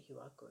 God, that you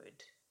are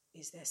good.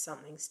 Is there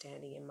something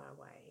standing in my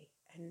way?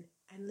 And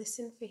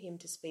listen for him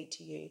to speak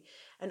to you.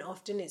 And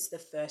often it's the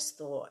first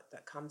thought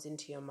that comes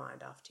into your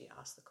mind after you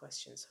ask the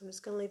question. So I'm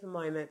just going to leave a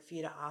moment for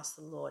you to ask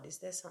the Lord, is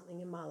there something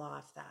in my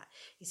life that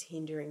is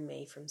hindering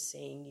me from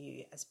seeing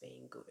you as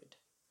being good?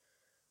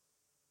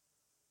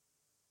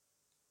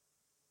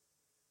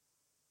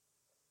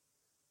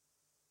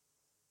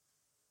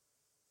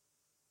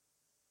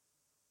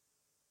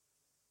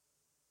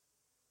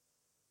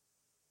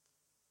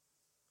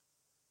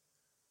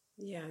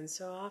 Yeah, and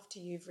so after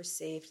you've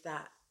received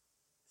that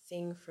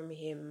thing from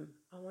him,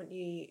 I want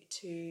you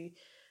to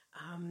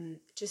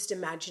just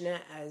imagine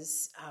it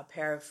as a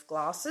pair of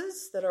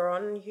glasses that are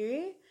on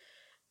you.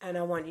 And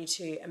I want you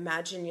to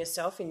imagine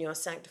yourself in your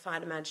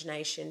sanctified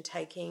imagination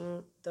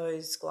taking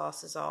those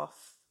glasses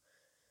off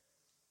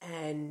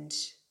and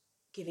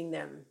giving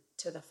them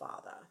to the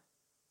Father.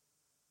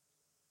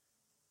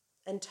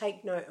 And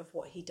take note of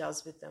what he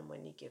does with them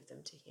when you give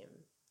them to him.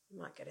 You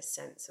might get a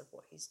sense of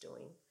what he's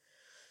doing.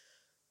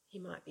 He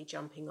might be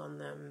jumping on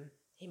them.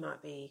 He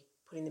might be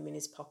putting them in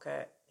his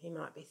pocket. He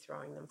might be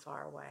throwing them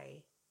far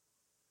away.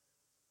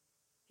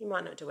 He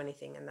might not do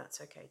anything, and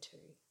that's okay too.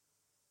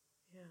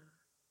 Yeah.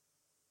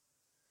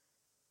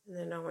 And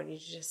then I want you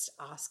to just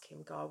ask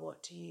him, God,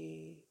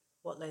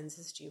 what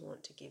lenses do you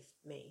want to give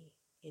me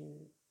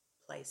in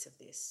place of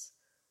this?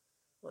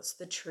 What's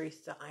the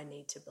truth that I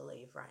need to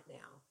believe right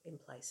now in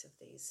place of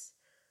these?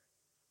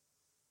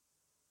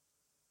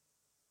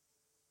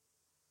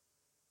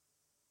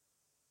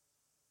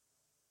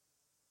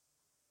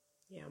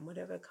 Yeah, and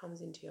whatever comes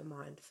into your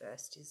mind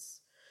first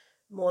is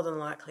more than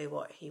likely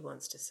what he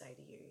wants to say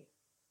to you.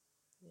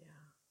 Yeah.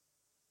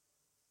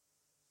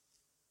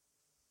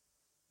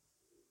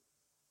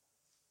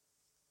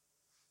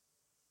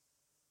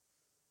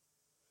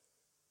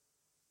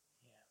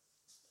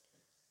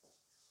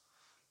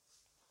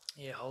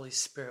 Yeah, Holy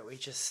Spirit, we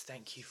just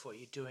thank you for what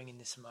you're doing in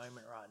this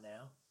moment right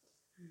now.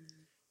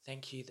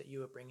 Thank you that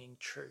you are bringing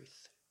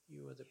truth.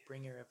 You are the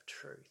bringer of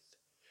truth.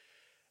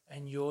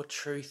 And your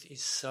truth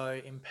is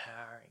so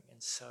empowering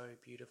and so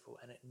beautiful,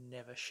 and it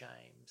never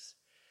shames.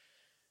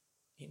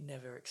 It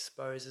never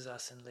exposes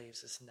us and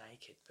leaves us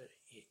naked, but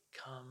it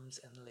comes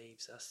and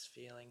leaves us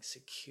feeling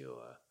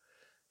secure,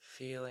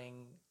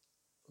 feeling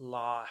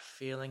life,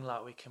 feeling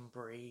like we can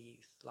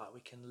breathe, like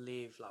we can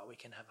live, like we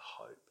can have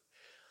hope.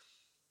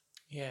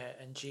 Yeah,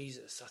 and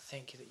Jesus, I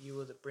thank you that you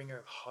are the bringer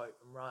of hope.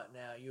 And right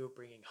now you are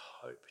bringing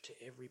hope to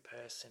every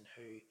person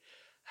who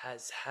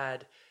has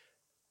had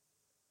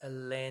a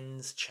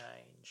lens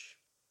change.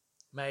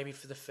 Maybe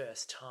for the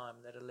first time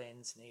that a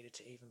lens needed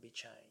to even be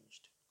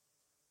changed.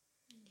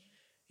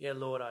 Yeah,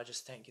 Lord, I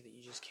just thank you that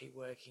you just keep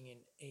working in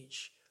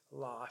each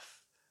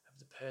life of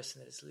the person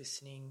that is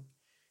listening,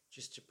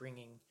 just to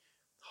bringing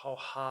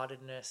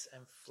wholeheartedness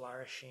and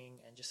flourishing,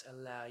 and just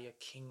allow your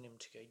kingdom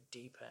to go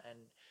deeper and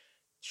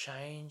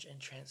change and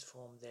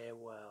transform their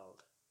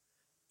world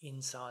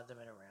inside them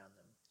and around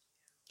them.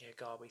 Yeah,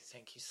 God, we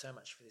thank you so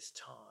much for this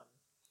time.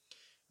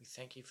 We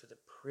thank you for the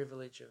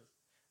privilege of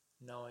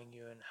knowing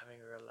you and having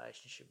a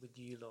relationship with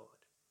you, Lord.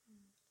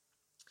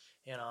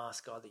 And I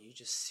ask, God, that you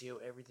just seal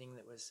everything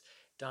that was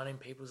done in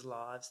people's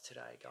lives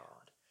today,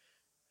 God,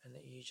 and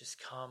that you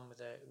just come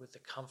with the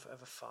comfort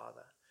of a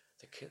father,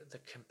 the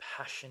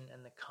compassion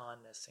and the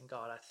kindness. And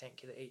God, I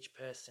thank you that each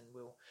person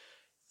will,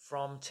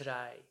 from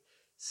today,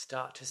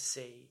 start to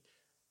see,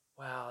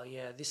 wow,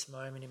 yeah, this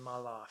moment in my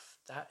life,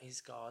 that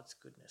is God's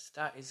goodness.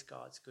 That is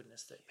God's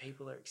goodness, that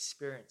people are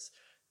experiencing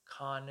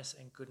kindness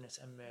and goodness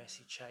and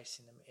mercy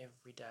chasing them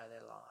every day of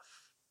their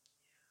life.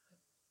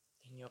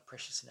 In your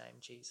precious name,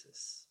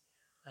 Jesus.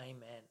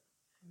 Amen.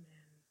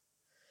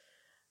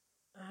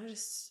 I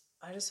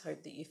just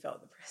hope that you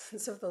felt the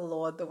presence of the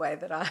Lord the way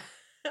that I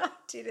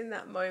did in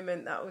that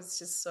moment. That was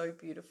just so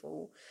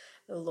beautiful.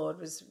 The Lord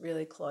was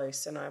really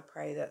close, and I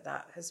pray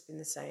that has been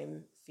the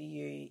same for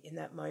you in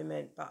that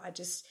moment. But I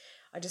just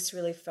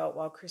really felt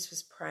while Chris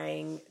was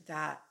praying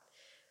that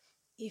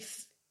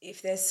if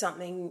there's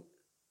something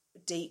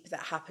deep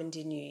that happened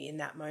in you in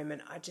that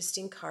moment, I just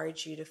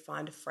encourage you to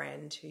find a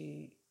friend,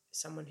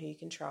 someone who you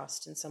can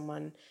trust, and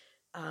someone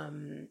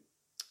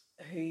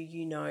who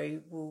you know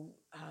will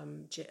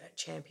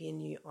champion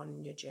you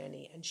on your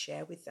journey, and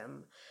share with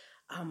them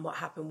what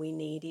happened. We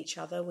need each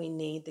other. We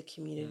need the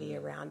community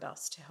around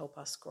us to help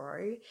us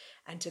grow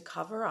and to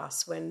cover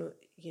us when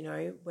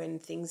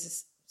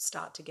things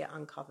start to get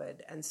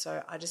uncovered. And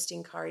so I just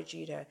encourage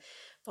you to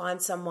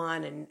find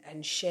someone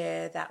and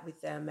share that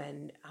with them,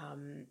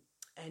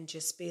 and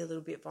just be a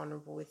little bit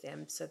vulnerable with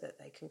them so that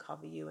they can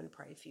cover you and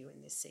pray for you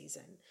in this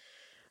season.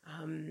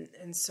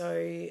 And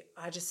so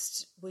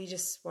we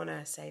just want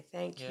to say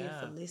thank you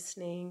for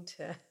listening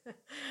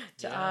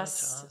to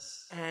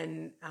us,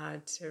 and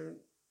to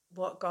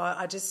what God.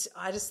 I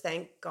just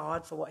thank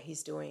God for what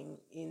He's doing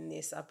in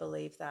this. I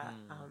believe that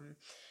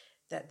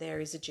that there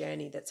is a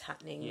journey that's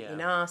happening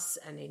in us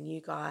and in you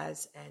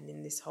guys and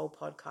in this whole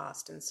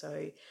podcast. And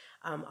so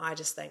I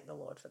just thank the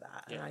Lord for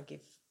that, and I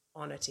give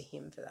honor to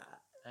Him for that.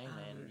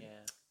 Amen.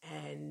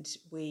 And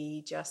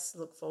we just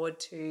look forward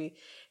to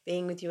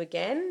being with you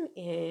again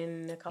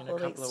in a couple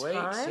of weeks'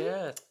 time.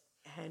 Yeah.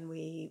 And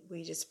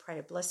we just pray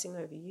a blessing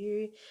over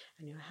you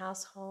and your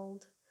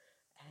household.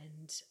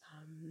 And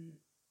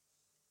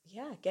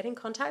get in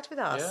contact with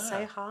us. Yeah.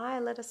 Say hi.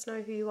 Let us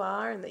know who you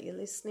are and that you're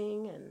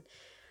listening. And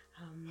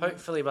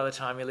hopefully by the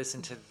time you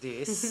listen to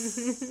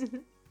this,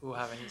 we'll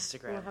have an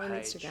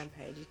Instagram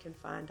page. You can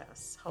find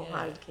us,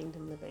 Wholehearted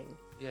Kingdom Living.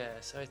 Yeah,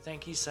 so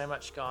thank you so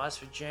much, guys,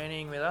 for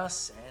journeying with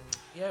us.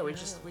 And we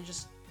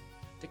just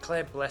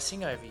declare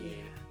blessing over you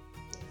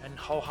and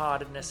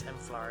wholeheartedness and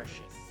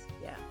flourishing.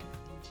 Yeah,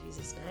 in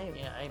Jesus' name.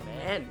 Yeah,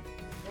 amen.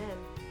 Amen.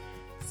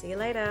 See you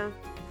later.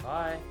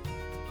 Bye.